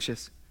 Anyone feel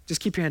anxious?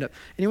 Just keep your hand up.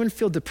 Anyone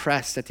feel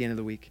depressed at the end of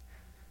the week?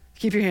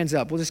 Keep your hands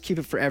up. We'll just keep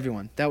it for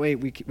everyone. That way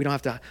we don't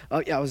have to,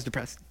 oh yeah, I was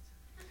depressed.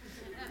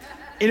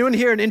 Anyone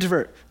here an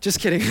introvert? Just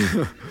kidding.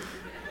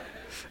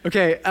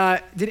 Okay,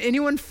 did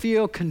anyone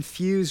feel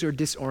confused or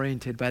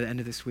disoriented by the end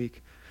of this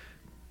week?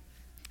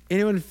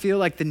 Anyone feel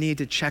like the need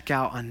to check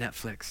out on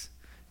Netflix?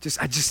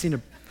 I just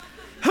seen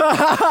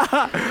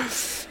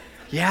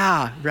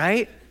yeah,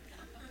 right?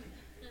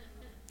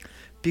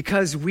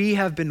 Because we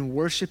have been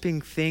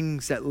worshiping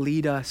things that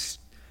lead us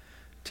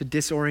to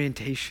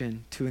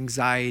disorientation, to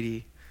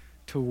anxiety,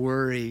 to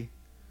worry,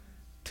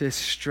 to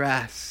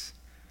stress,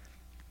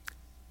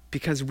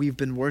 because we've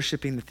been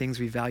worshiping the things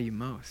we value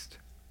most.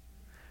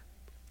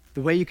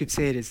 The way you could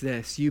say it is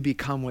this: you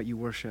become what you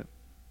worship.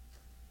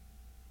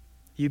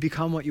 You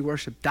become what you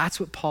worship. That's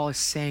what Paul is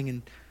saying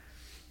in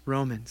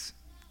Romans.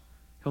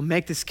 He'll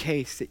make this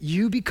case that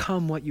you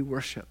become what you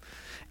worship.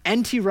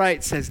 N.T.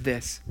 Wright says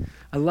this.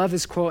 I love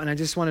this quote, and I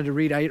just wanted to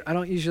read. I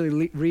don't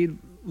usually read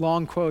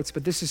long quotes,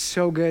 but this is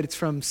so good. It's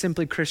from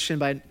Simply Christian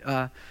by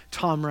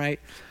Tom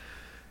Wright.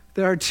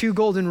 There are 2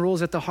 golden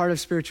rules at the heart of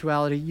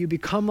spirituality. You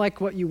become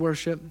like what you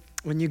worship.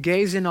 When you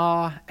gaze in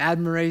awe,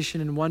 admiration,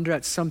 and wonder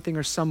at something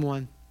or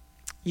someone,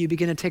 you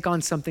begin to take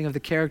on something of the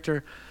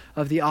character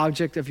of the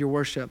object of your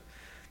worship.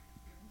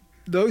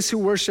 Those who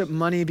worship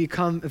money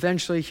become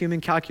eventually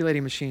human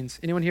calculating machines.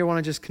 Anyone here want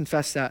to just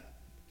confess that?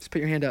 Just put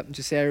your hand up and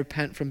just say, I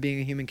repent from being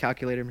a human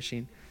calculator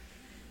machine.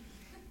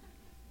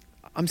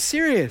 I'm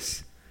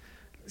serious.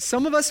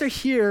 Some of us are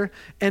here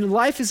and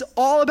life is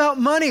all about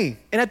money.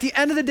 And at the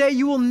end of the day,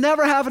 you will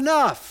never have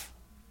enough.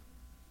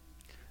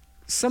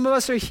 Some of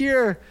us are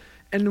here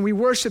and we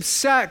worship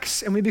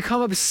sex and we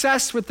become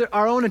obsessed with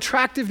our own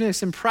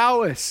attractiveness and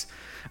prowess.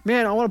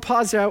 Man, I want to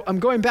pause there. I'm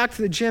going back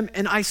to the gym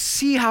and I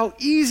see how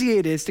easy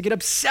it is to get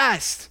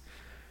obsessed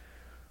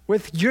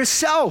with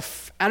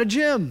yourself at a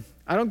gym.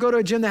 I don't go to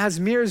a gym that has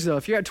mirrors though.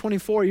 If you're at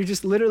 24, you're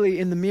just literally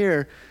in the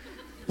mirror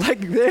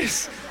like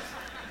this.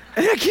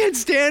 And I can't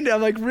stand it.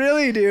 I'm like,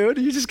 really, dude?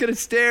 You're just going to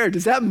stare.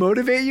 Does that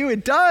motivate you?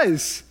 It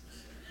does.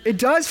 It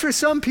does for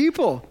some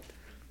people.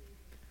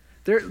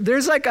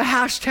 There's like a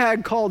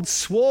hashtag called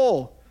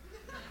swole.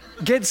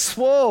 Get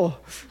swole.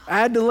 I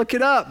had to look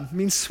it up. It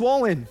means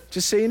swollen,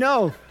 just so you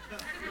know.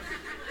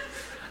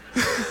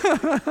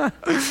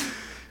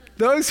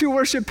 Those who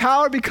worship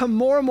power become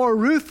more and more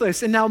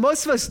ruthless. And now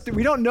most of us,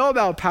 we don't know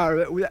about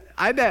power, but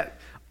I bet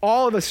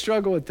all of us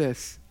struggle with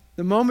this.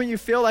 The moment you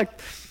feel like,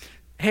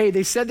 hey,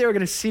 they said they were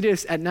going to seat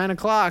us at 9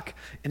 o'clock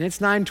and it's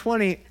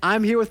 9:20.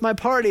 I'm here with my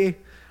party.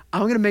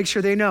 I'm going to make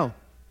sure they know.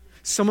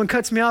 Someone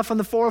cuts me off on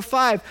the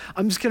 405.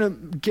 I'm just going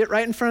to get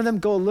right in front of them,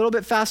 go a little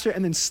bit faster,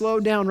 and then slow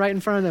down right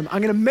in front of them.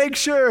 I'm going to make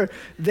sure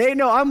they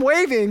know I'm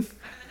waving.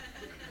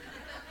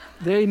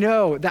 They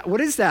know that.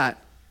 What is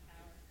that?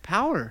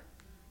 Power.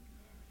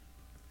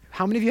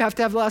 How many of you have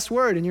to have the last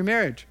word in your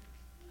marriage?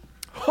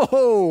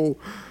 Oh,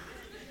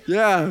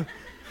 yeah.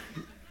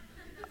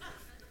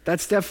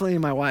 That's definitely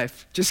my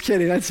wife. Just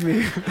kidding, that's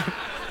me.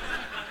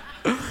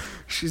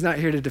 She's not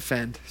here to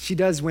defend. She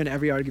does win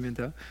every argument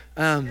though.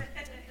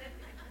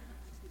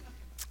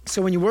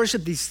 So when you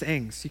worship these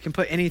things, you can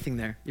put anything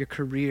there. Your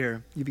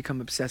career, you become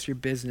obsessed, your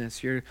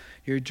business, your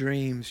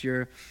dreams,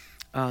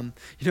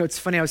 it's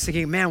funny, I was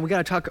thinking, man, we're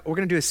going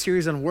to do a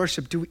series on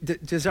worship.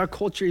 Does our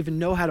culture even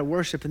know how to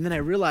worship? And then I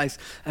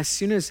realized as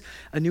soon as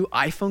a new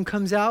iPhone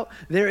comes out,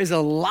 there is a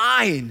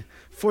line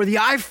for the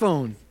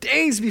iPhone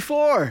days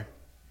before.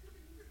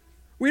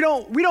 We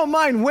don't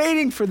mind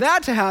waiting for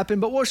that to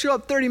happen, but we'll show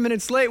up 30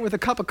 minutes late with a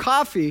cup of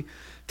coffee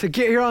to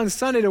get here on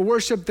Sunday to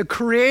worship the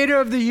creator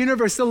of the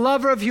universe, the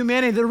lover of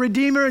humanity, the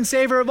redeemer and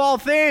savior of all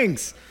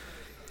things.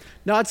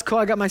 No, it's cool.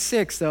 I got my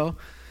 6 though.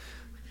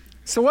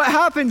 So what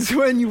happens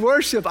when you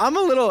worship? I'm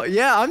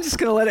just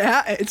going to let it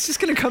happen. It's just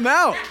going to come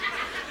out.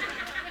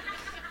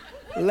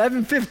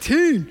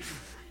 11:15.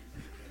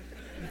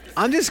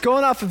 I'm just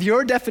going off of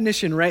your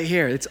definition right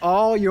here. It's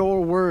all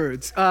your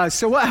words.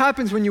 So what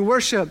happens when you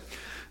worship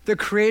the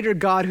creator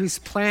God whose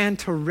plan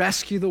to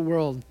rescue the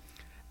world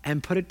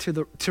and put it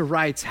to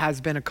rights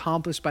has been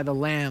accomplished by the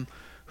Lamb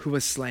who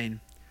was slain?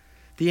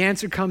 The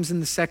answer comes in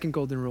the second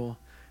golden rule.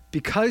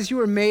 Because you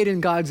are made in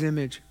God's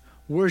image,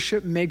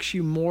 worship makes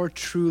you more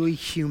truly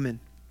human.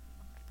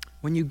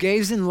 When you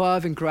gaze in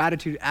love and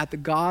gratitude at the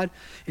God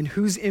in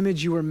whose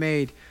image you were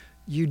made,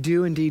 you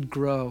do indeed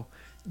grow.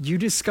 You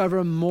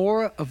discover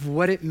more of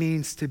what it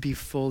means to be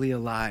fully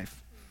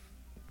alive.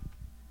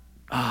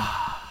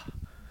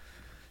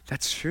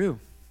 That's true.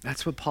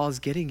 That's what Paul's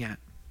getting at.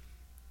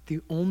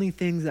 The only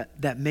thing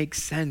that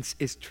makes sense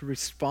is to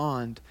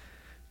respond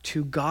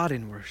to God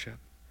in worship.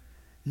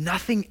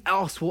 Nothing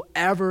else will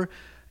ever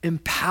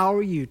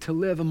empower you to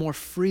live a more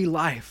free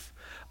life,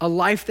 a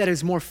life that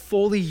is more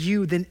fully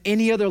you than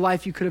any other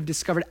life you could have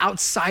discovered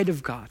outside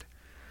of God,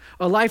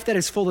 a life that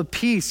is full of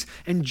peace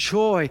and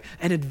joy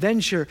and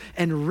adventure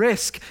and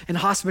risk and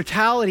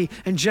hospitality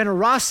and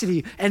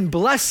generosity and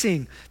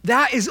blessing.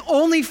 That is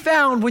only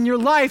found when your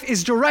life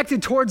is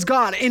directed towards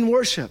God in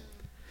worship.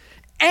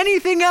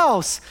 Anything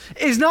else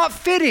is not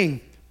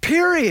fitting,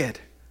 period.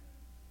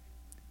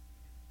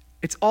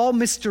 It's all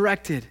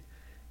misdirected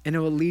and it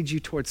will lead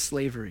you towards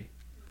slavery.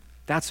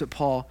 That's what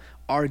Paul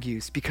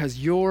argues, because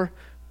your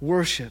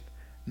worship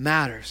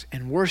matters,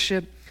 and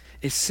worship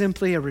is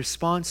simply a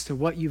response to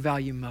what you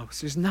value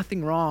most. There's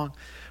nothing wrong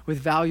with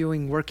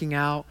valuing working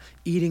out,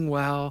 eating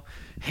well,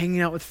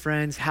 hanging out with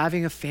friends,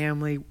 having a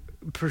family,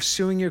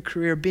 pursuing your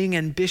career, being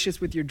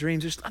ambitious with your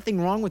dreams. There's nothing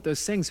wrong with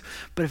those things.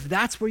 But if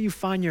that's where you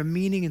find your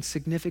meaning and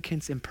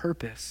significance and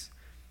purpose,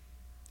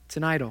 it's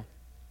an idol.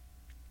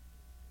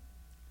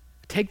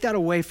 Take that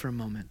away for a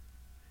moment.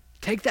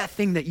 Take that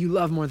thing that you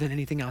love more than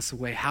anything else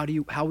away. How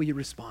will you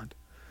respond?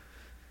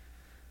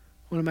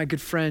 One of my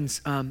good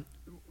friends,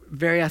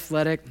 very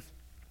athletic,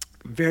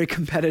 very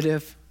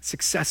competitive,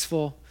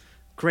 successful,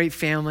 great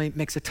family,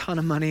 makes a ton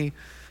of money.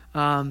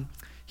 We did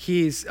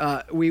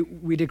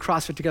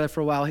CrossFit together for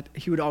a while.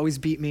 He would always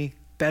beat me.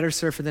 Better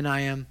surfer than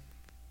I am.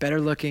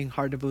 Better looking,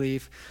 hard to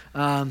believe.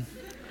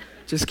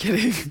 Just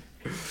kidding.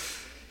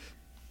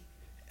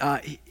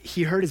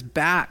 He hurt his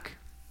back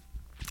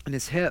and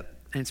his hip,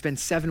 and it's been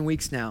 7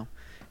 weeks now.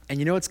 And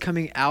you know what's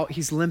coming out?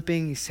 He's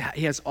limping.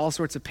 He has all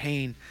sorts of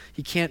pain.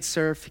 He can't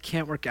surf. He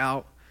can't work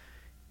out.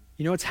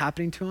 You know what's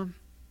happening to him?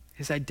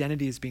 His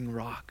identity is being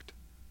rocked.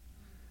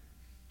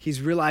 he's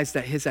realized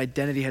that his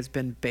identity has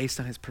been based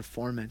on his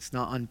performance,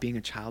 not on being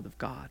a child of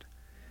God.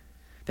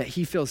 That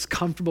he feels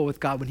comfortable with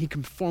God when he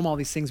can perform all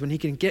these things, when he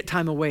can get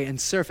time away and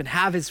surf and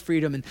have his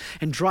freedom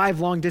and drive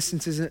long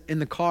distances in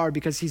the car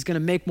because he's going to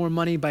make more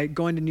money by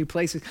going to new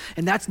places.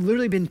 And that's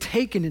literally been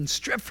taken and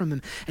stripped from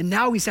him. And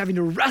now he's having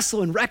to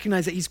wrestle and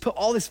recognize that he's put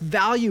all this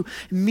value,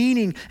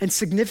 meaning, and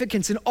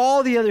significance in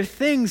all the other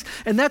things.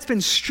 And that's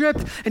been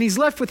stripped, and he's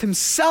left with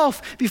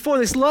himself before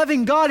this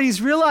loving God.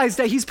 He's realized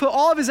that he's put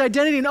all of his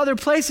identity in other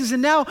places,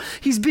 and now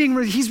he's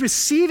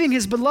receiving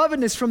his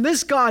belovedness from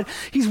this God.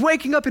 He's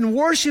waking up and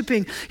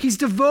worshiping. He's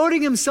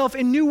devoting himself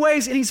in new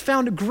ways, and he's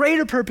found a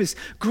greater purpose,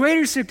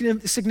 greater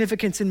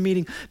significance and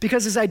meaning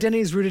because his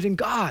identity is rooted in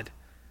God,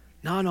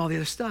 not in all the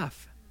other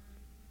stuff.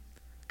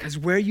 Because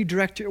where you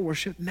direct your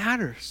worship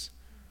matters.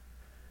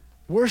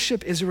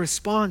 Worship is a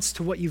response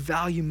to what you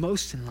value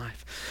most in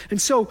life.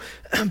 And so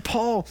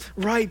Paul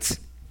writes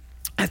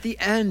at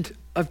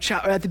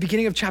the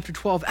beginning of chapter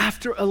 12,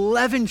 after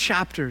 11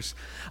 chapters,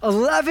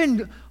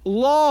 11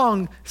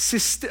 long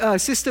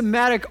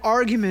systematic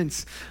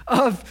arguments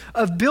of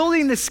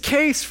building this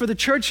case for the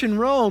church in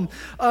Rome,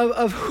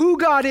 of who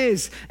God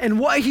is and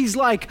what he's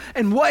like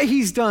and what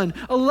he's done.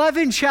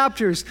 11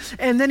 chapters.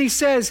 And then he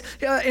says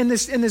in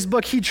this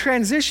book, he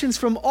transitions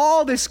from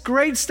all this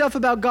great stuff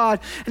about God,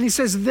 and he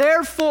says,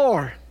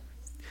 therefore,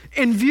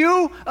 in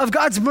view of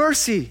God's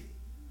mercy,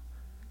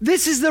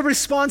 this is the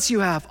response you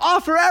have.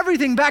 Offer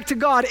everything back to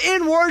God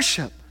in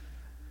worship.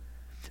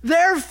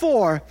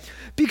 Therefore,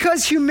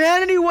 because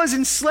humanity was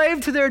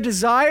enslaved to their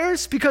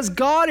desires, because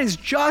God is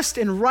just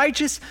and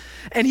righteous,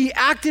 and he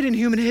acted in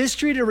human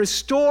history to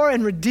restore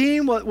and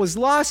redeem what was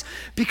lost,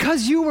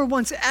 because you were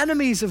once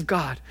enemies of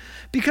God,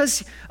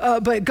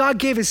 but God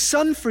gave his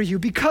son for you,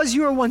 because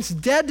you were once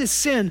dead to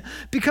sin,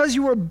 because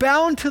you were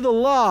bound to the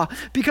law,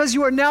 because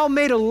you are now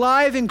made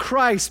alive in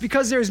Christ,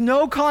 because there is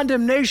no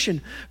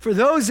condemnation for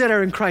those that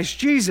are in Christ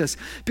Jesus,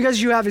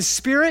 because you have his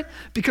Spirit,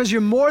 because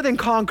you're more than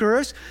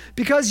conquerors,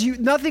 because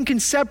nothing can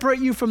separate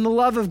you from the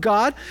love of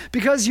God,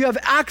 because you have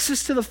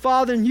access to the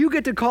Father and you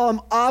get to call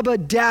him Abba,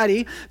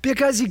 Daddy,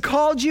 because he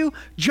called you,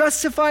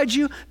 justified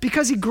you,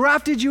 because he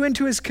grafted you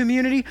into his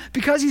community,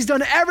 because he's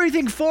done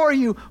everything for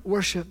you.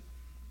 Worship.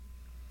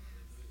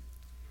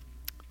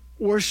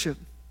 Worship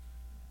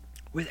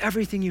with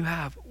everything you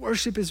have.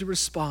 Worship is a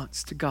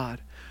response to God.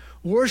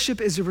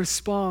 Worship is a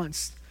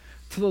response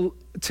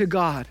to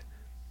God.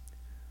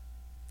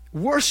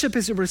 Worship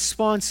is a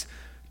response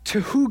to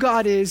who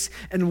God is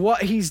and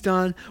what he's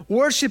done.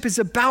 Worship is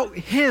about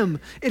him.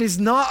 It is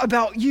not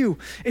about you.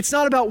 It's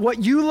not about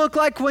what you look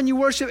like when you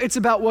worship. It's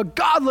about what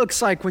God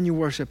looks like when you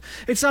worship.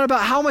 It's not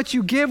about how much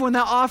you give when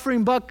that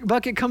offering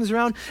bucket comes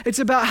around. It's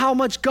about how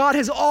much God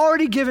has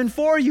already given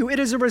for you. It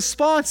is a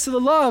response to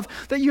the love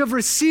that you have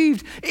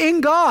received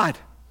in God.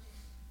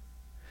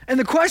 And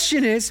the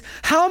question is,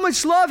 how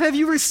much love have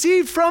you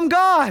received from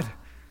God?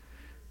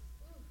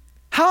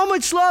 How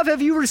much love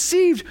have you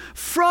received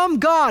from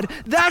God?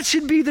 That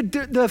should be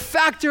the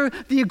factor,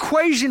 the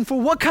equation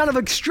for what kind of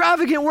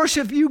extravagant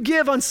worship you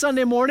give on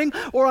Sunday morning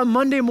or on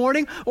Monday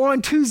morning or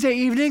on Tuesday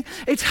evening.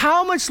 It's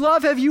how much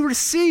love have you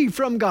received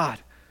from God?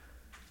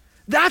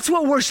 That's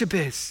what worship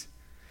is.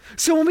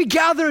 So when we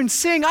gather and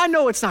sing, I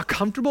know it's not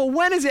comfortable.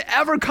 When is it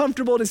ever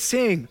comfortable to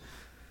sing?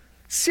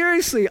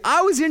 Seriously,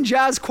 I was in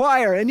jazz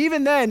choir, and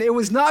even then, it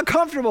was not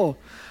comfortable.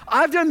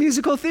 I've done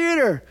musical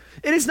theater.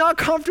 It is not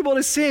comfortable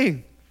to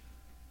sing.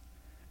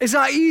 It's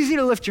not easy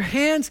to lift your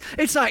hands.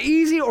 It's not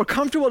easy or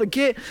comfortable to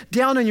get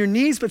down on your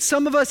knees, but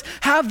some of us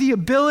have the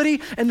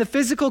ability and the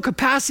physical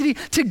capacity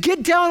to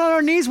get down on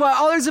our knees while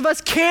others of us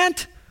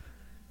can't.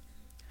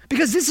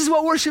 Because this is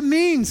what worship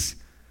means.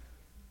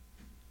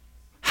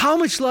 How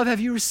much love have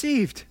you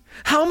received?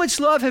 How much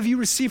love have you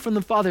received from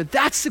the Father?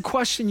 That's the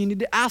question you need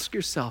to ask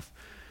yourself.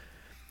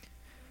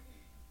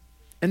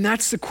 And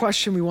that's the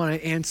question we want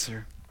to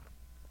answer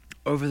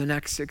over the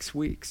next 6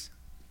 weeks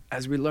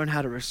as we learn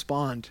how to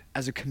respond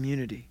as a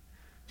community.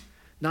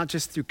 Not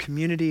just through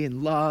community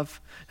and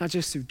love, not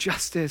just through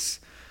justice,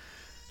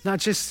 not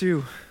just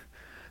through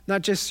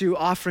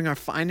offering our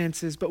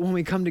finances, but when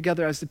we come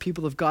together as the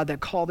people of God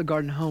that call the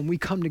garden home, we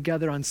come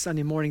together on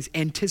Sunday mornings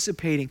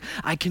anticipating,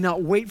 I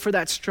cannot wait for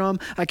that strum.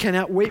 I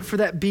cannot wait for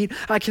that beat.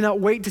 I cannot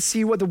wait to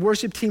see what the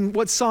worship team,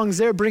 what songs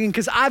they're bringing,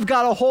 because I've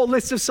got a whole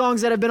list of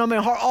songs that have been on my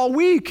heart all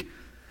week.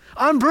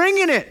 I'm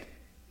bringing it.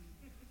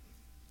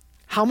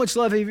 How much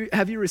love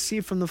have you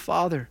received from the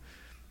Father?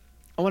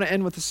 I want to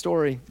end with a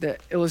story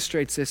that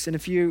illustrates this. And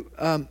if you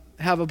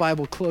have a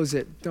Bible, close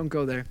it. Don't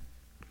go there.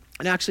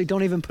 And actually,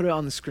 don't even put it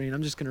on the screen.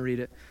 I'm just going to read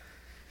it.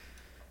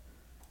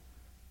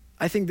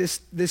 I think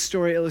this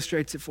story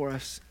illustrates it for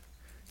us.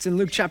 It's in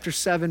Luke chapter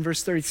 7,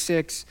 verse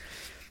 36.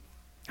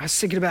 I was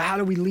thinking about how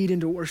do we lead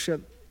into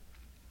worship.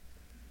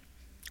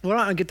 Why don't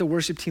I get the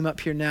worship team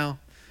up here now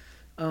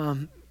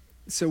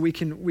so we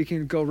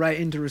can go right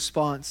into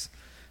response.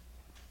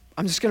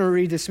 I'm just going to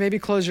read this. Maybe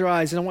close your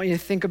eyes, and I want you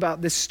to think about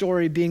this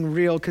story being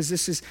real, because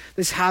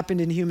this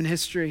happened in human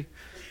history.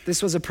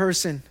 This was a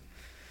person.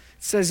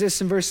 It says this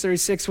in verse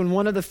 36, when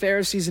one of the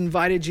Pharisees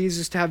invited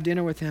Jesus to have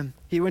dinner with him,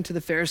 he went to the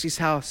Pharisee's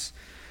house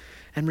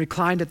and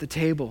reclined at the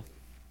table.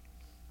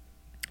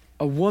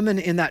 A woman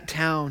in that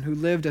town who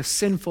lived a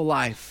sinful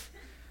life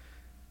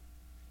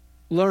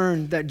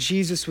learned that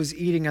Jesus was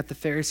eating at the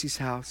Pharisee's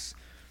house.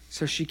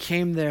 So she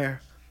came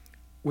there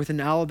with an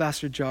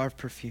alabaster jar of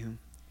perfume.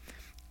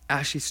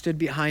 As she stood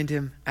behind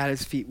him at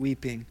his feet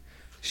weeping,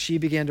 she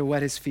began to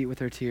wet his feet with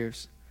her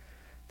tears.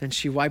 Then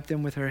she wiped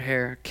them with her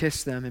hair,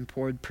 kissed them, and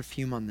poured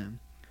perfume on them.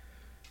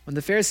 When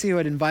the Pharisee who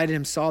had invited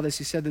him saw this,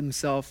 he said to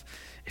himself,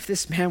 if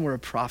this man were a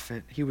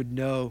prophet, he would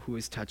know who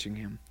is touching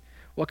him,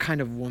 what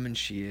kind of woman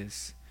she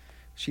is.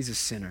 She's a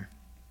sinner.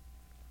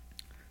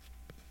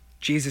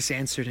 Jesus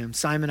answered him,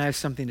 Simon, I have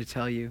something to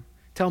tell you.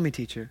 Tell me,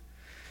 teacher.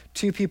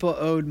 2 people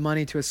owed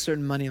money to a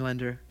certain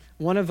moneylender.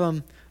 One of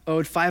them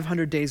owed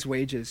 500 days'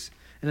 wages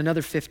and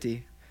another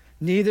 50.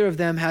 Neither of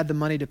them had the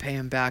money to pay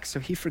him back, so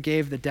he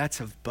forgave the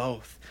debts of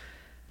both.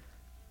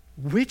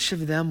 Which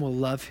of them will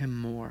love him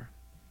more?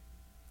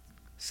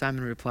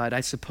 Simon replied,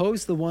 I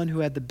suppose the one who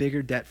had the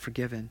bigger debt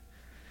forgiven.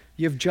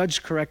 You have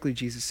judged correctly,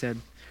 Jesus said.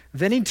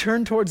 Then he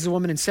turned towards the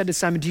woman and said to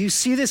Simon, do you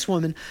see this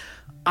woman?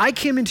 I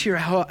came into your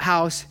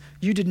house.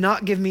 You did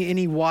not give me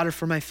any water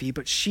for my feet,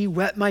 but she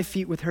wet my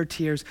feet with her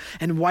tears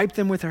and wiped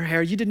them with her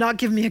hair. You did not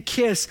give me a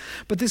kiss,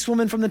 but this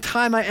woman from the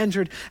time I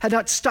entered had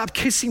not stopped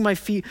kissing my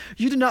feet.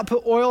 You did not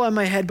put oil on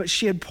my head, but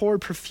she had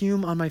poured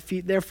perfume on my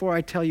feet. Therefore,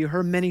 I tell you,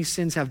 her many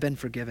sins have been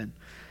forgiven,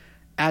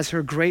 as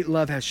her great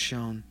love has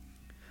shown.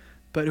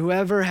 But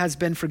whoever has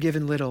been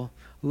forgiven little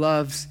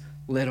loves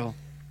little.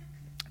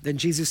 Then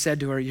Jesus said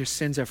to her, your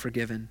sins are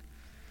forgiven.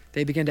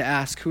 They began to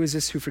ask, who is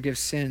this who forgives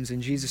sins?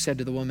 And Jesus said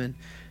to the woman,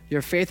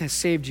 your faith has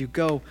saved you.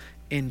 Go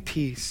in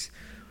peace.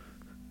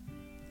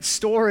 The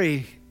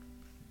story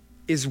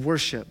is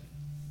worship.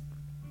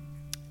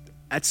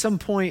 At some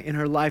point in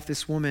her life,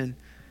 this woman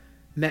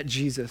met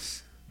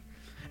Jesus.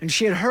 And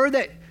she had heard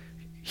that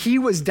he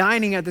was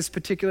dining at this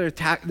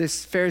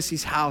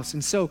Pharisee's house.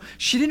 And so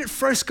she didn't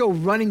first go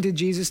running to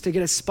Jesus to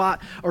get a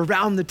spot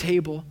around the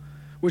table,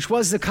 which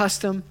was the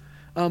custom.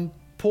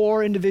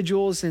 Poor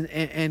individuals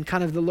and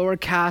kind of the lower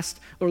caste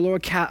or lower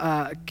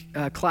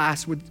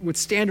class would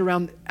stand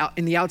around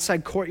in the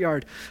outside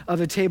courtyard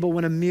of a table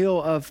when a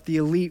meal of the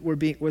elite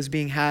was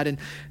being had. And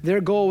their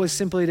goal was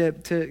simply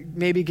to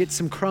maybe get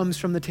some crumbs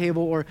from the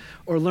table or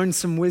learn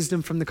some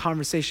wisdom from the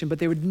conversation. But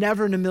they would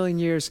never in a million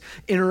years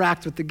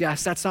interact with the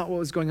guests. That's not what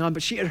was going on.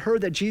 But she had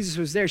heard that Jesus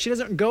was there. She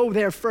doesn't go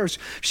there first.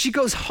 She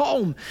goes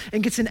home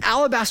and gets an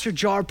alabaster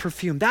jar of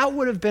perfume. That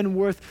would have been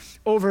worth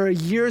over a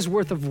year's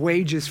worth of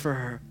wages for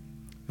her.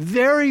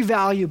 Very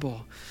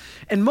valuable.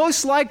 And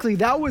most likely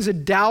that was a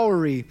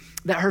dowry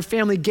that her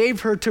family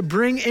gave her to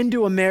bring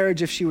into a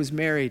marriage if she was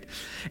married.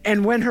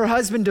 And when her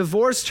husband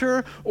divorced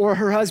her or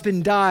her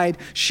husband died,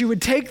 she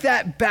would take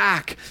that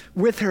back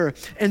with her.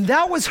 And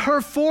that was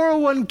her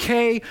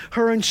 401k,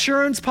 her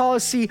insurance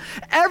policy,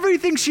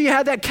 everything she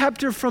had that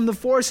kept her from the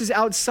forces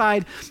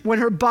outside when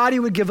her body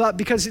would give up,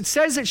 because it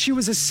says that she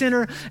was a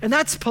sinner, and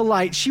that's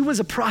polite. She was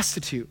a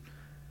prostitute.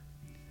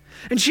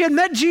 And she had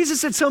met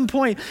Jesus at some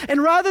point,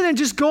 and rather than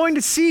just going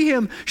to see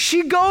him,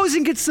 she goes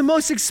and gets the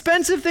most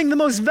expensive thing, the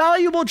most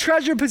valuable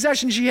treasure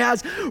possession she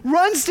has,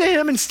 runs to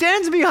him and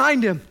stands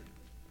behind him.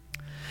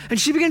 And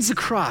she begins to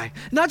cry.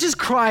 Not just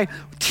cry,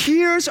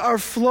 tears are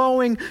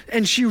flowing,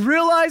 and she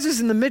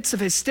realizes in the midst of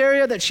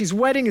hysteria that she's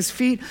wetting his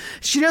feet.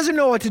 She doesn't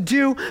know what to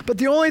do, but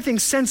the only thing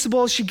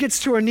sensible, she gets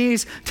to her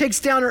knees, takes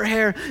down her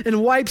hair,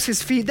 and wipes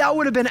his feet. That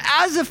would have been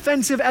as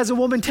offensive as a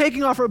woman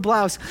taking off her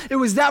blouse. It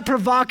was that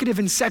provocative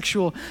and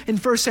sexual in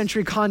first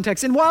century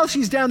context. And while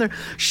she's down there,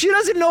 she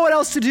doesn't know what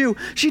else to do.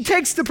 She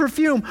takes the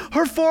perfume,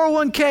 her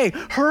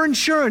 401k, her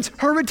insurance,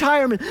 her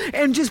retirement,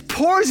 and just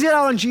pours it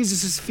out on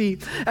Jesus'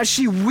 feet as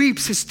she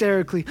weeps hysterically.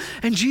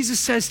 And Jesus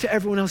says to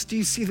everyone else, do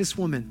you see this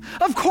woman?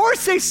 Of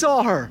course they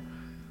saw her.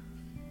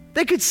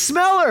 They could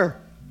smell her.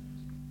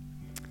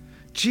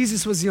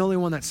 Jesus was the only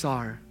one that saw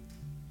her.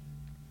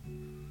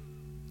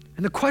 And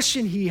the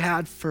question he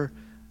had for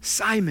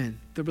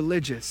Simon, the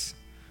religious,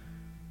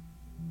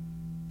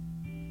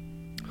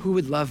 who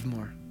would love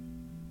more?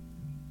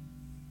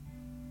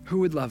 Who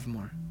would love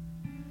more?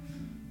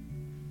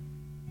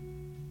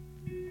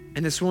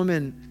 And this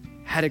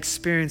woman had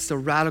experienced the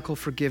radical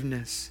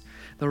forgiveness,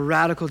 the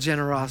radical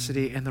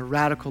generosity, and the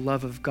radical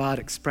love of God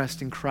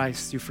expressed in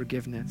Christ through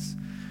forgiveness.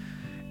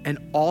 And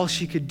all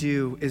she could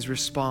do is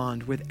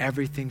respond with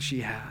everything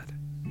she had.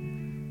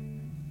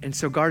 And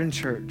so, Garden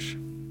Church,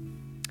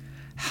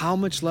 how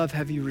much love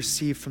have you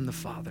received from the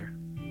Father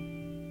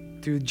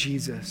through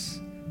Jesus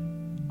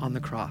on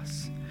the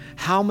cross?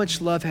 How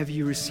much love have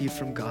you received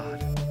from God?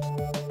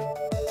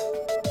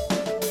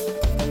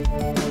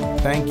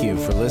 Thank you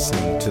for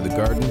listening to the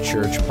Garden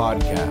Church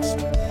podcast.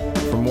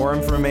 For more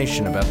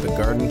information about the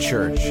Garden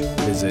Church,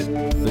 visit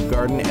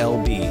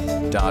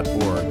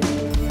thegardenlb.org.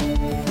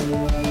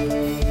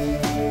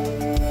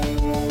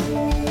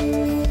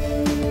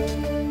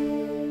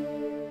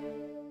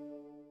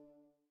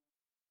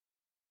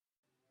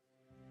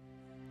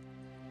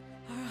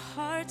 Our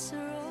hearts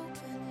are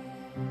open.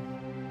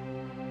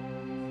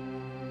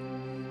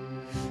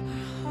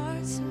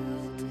 Jesus.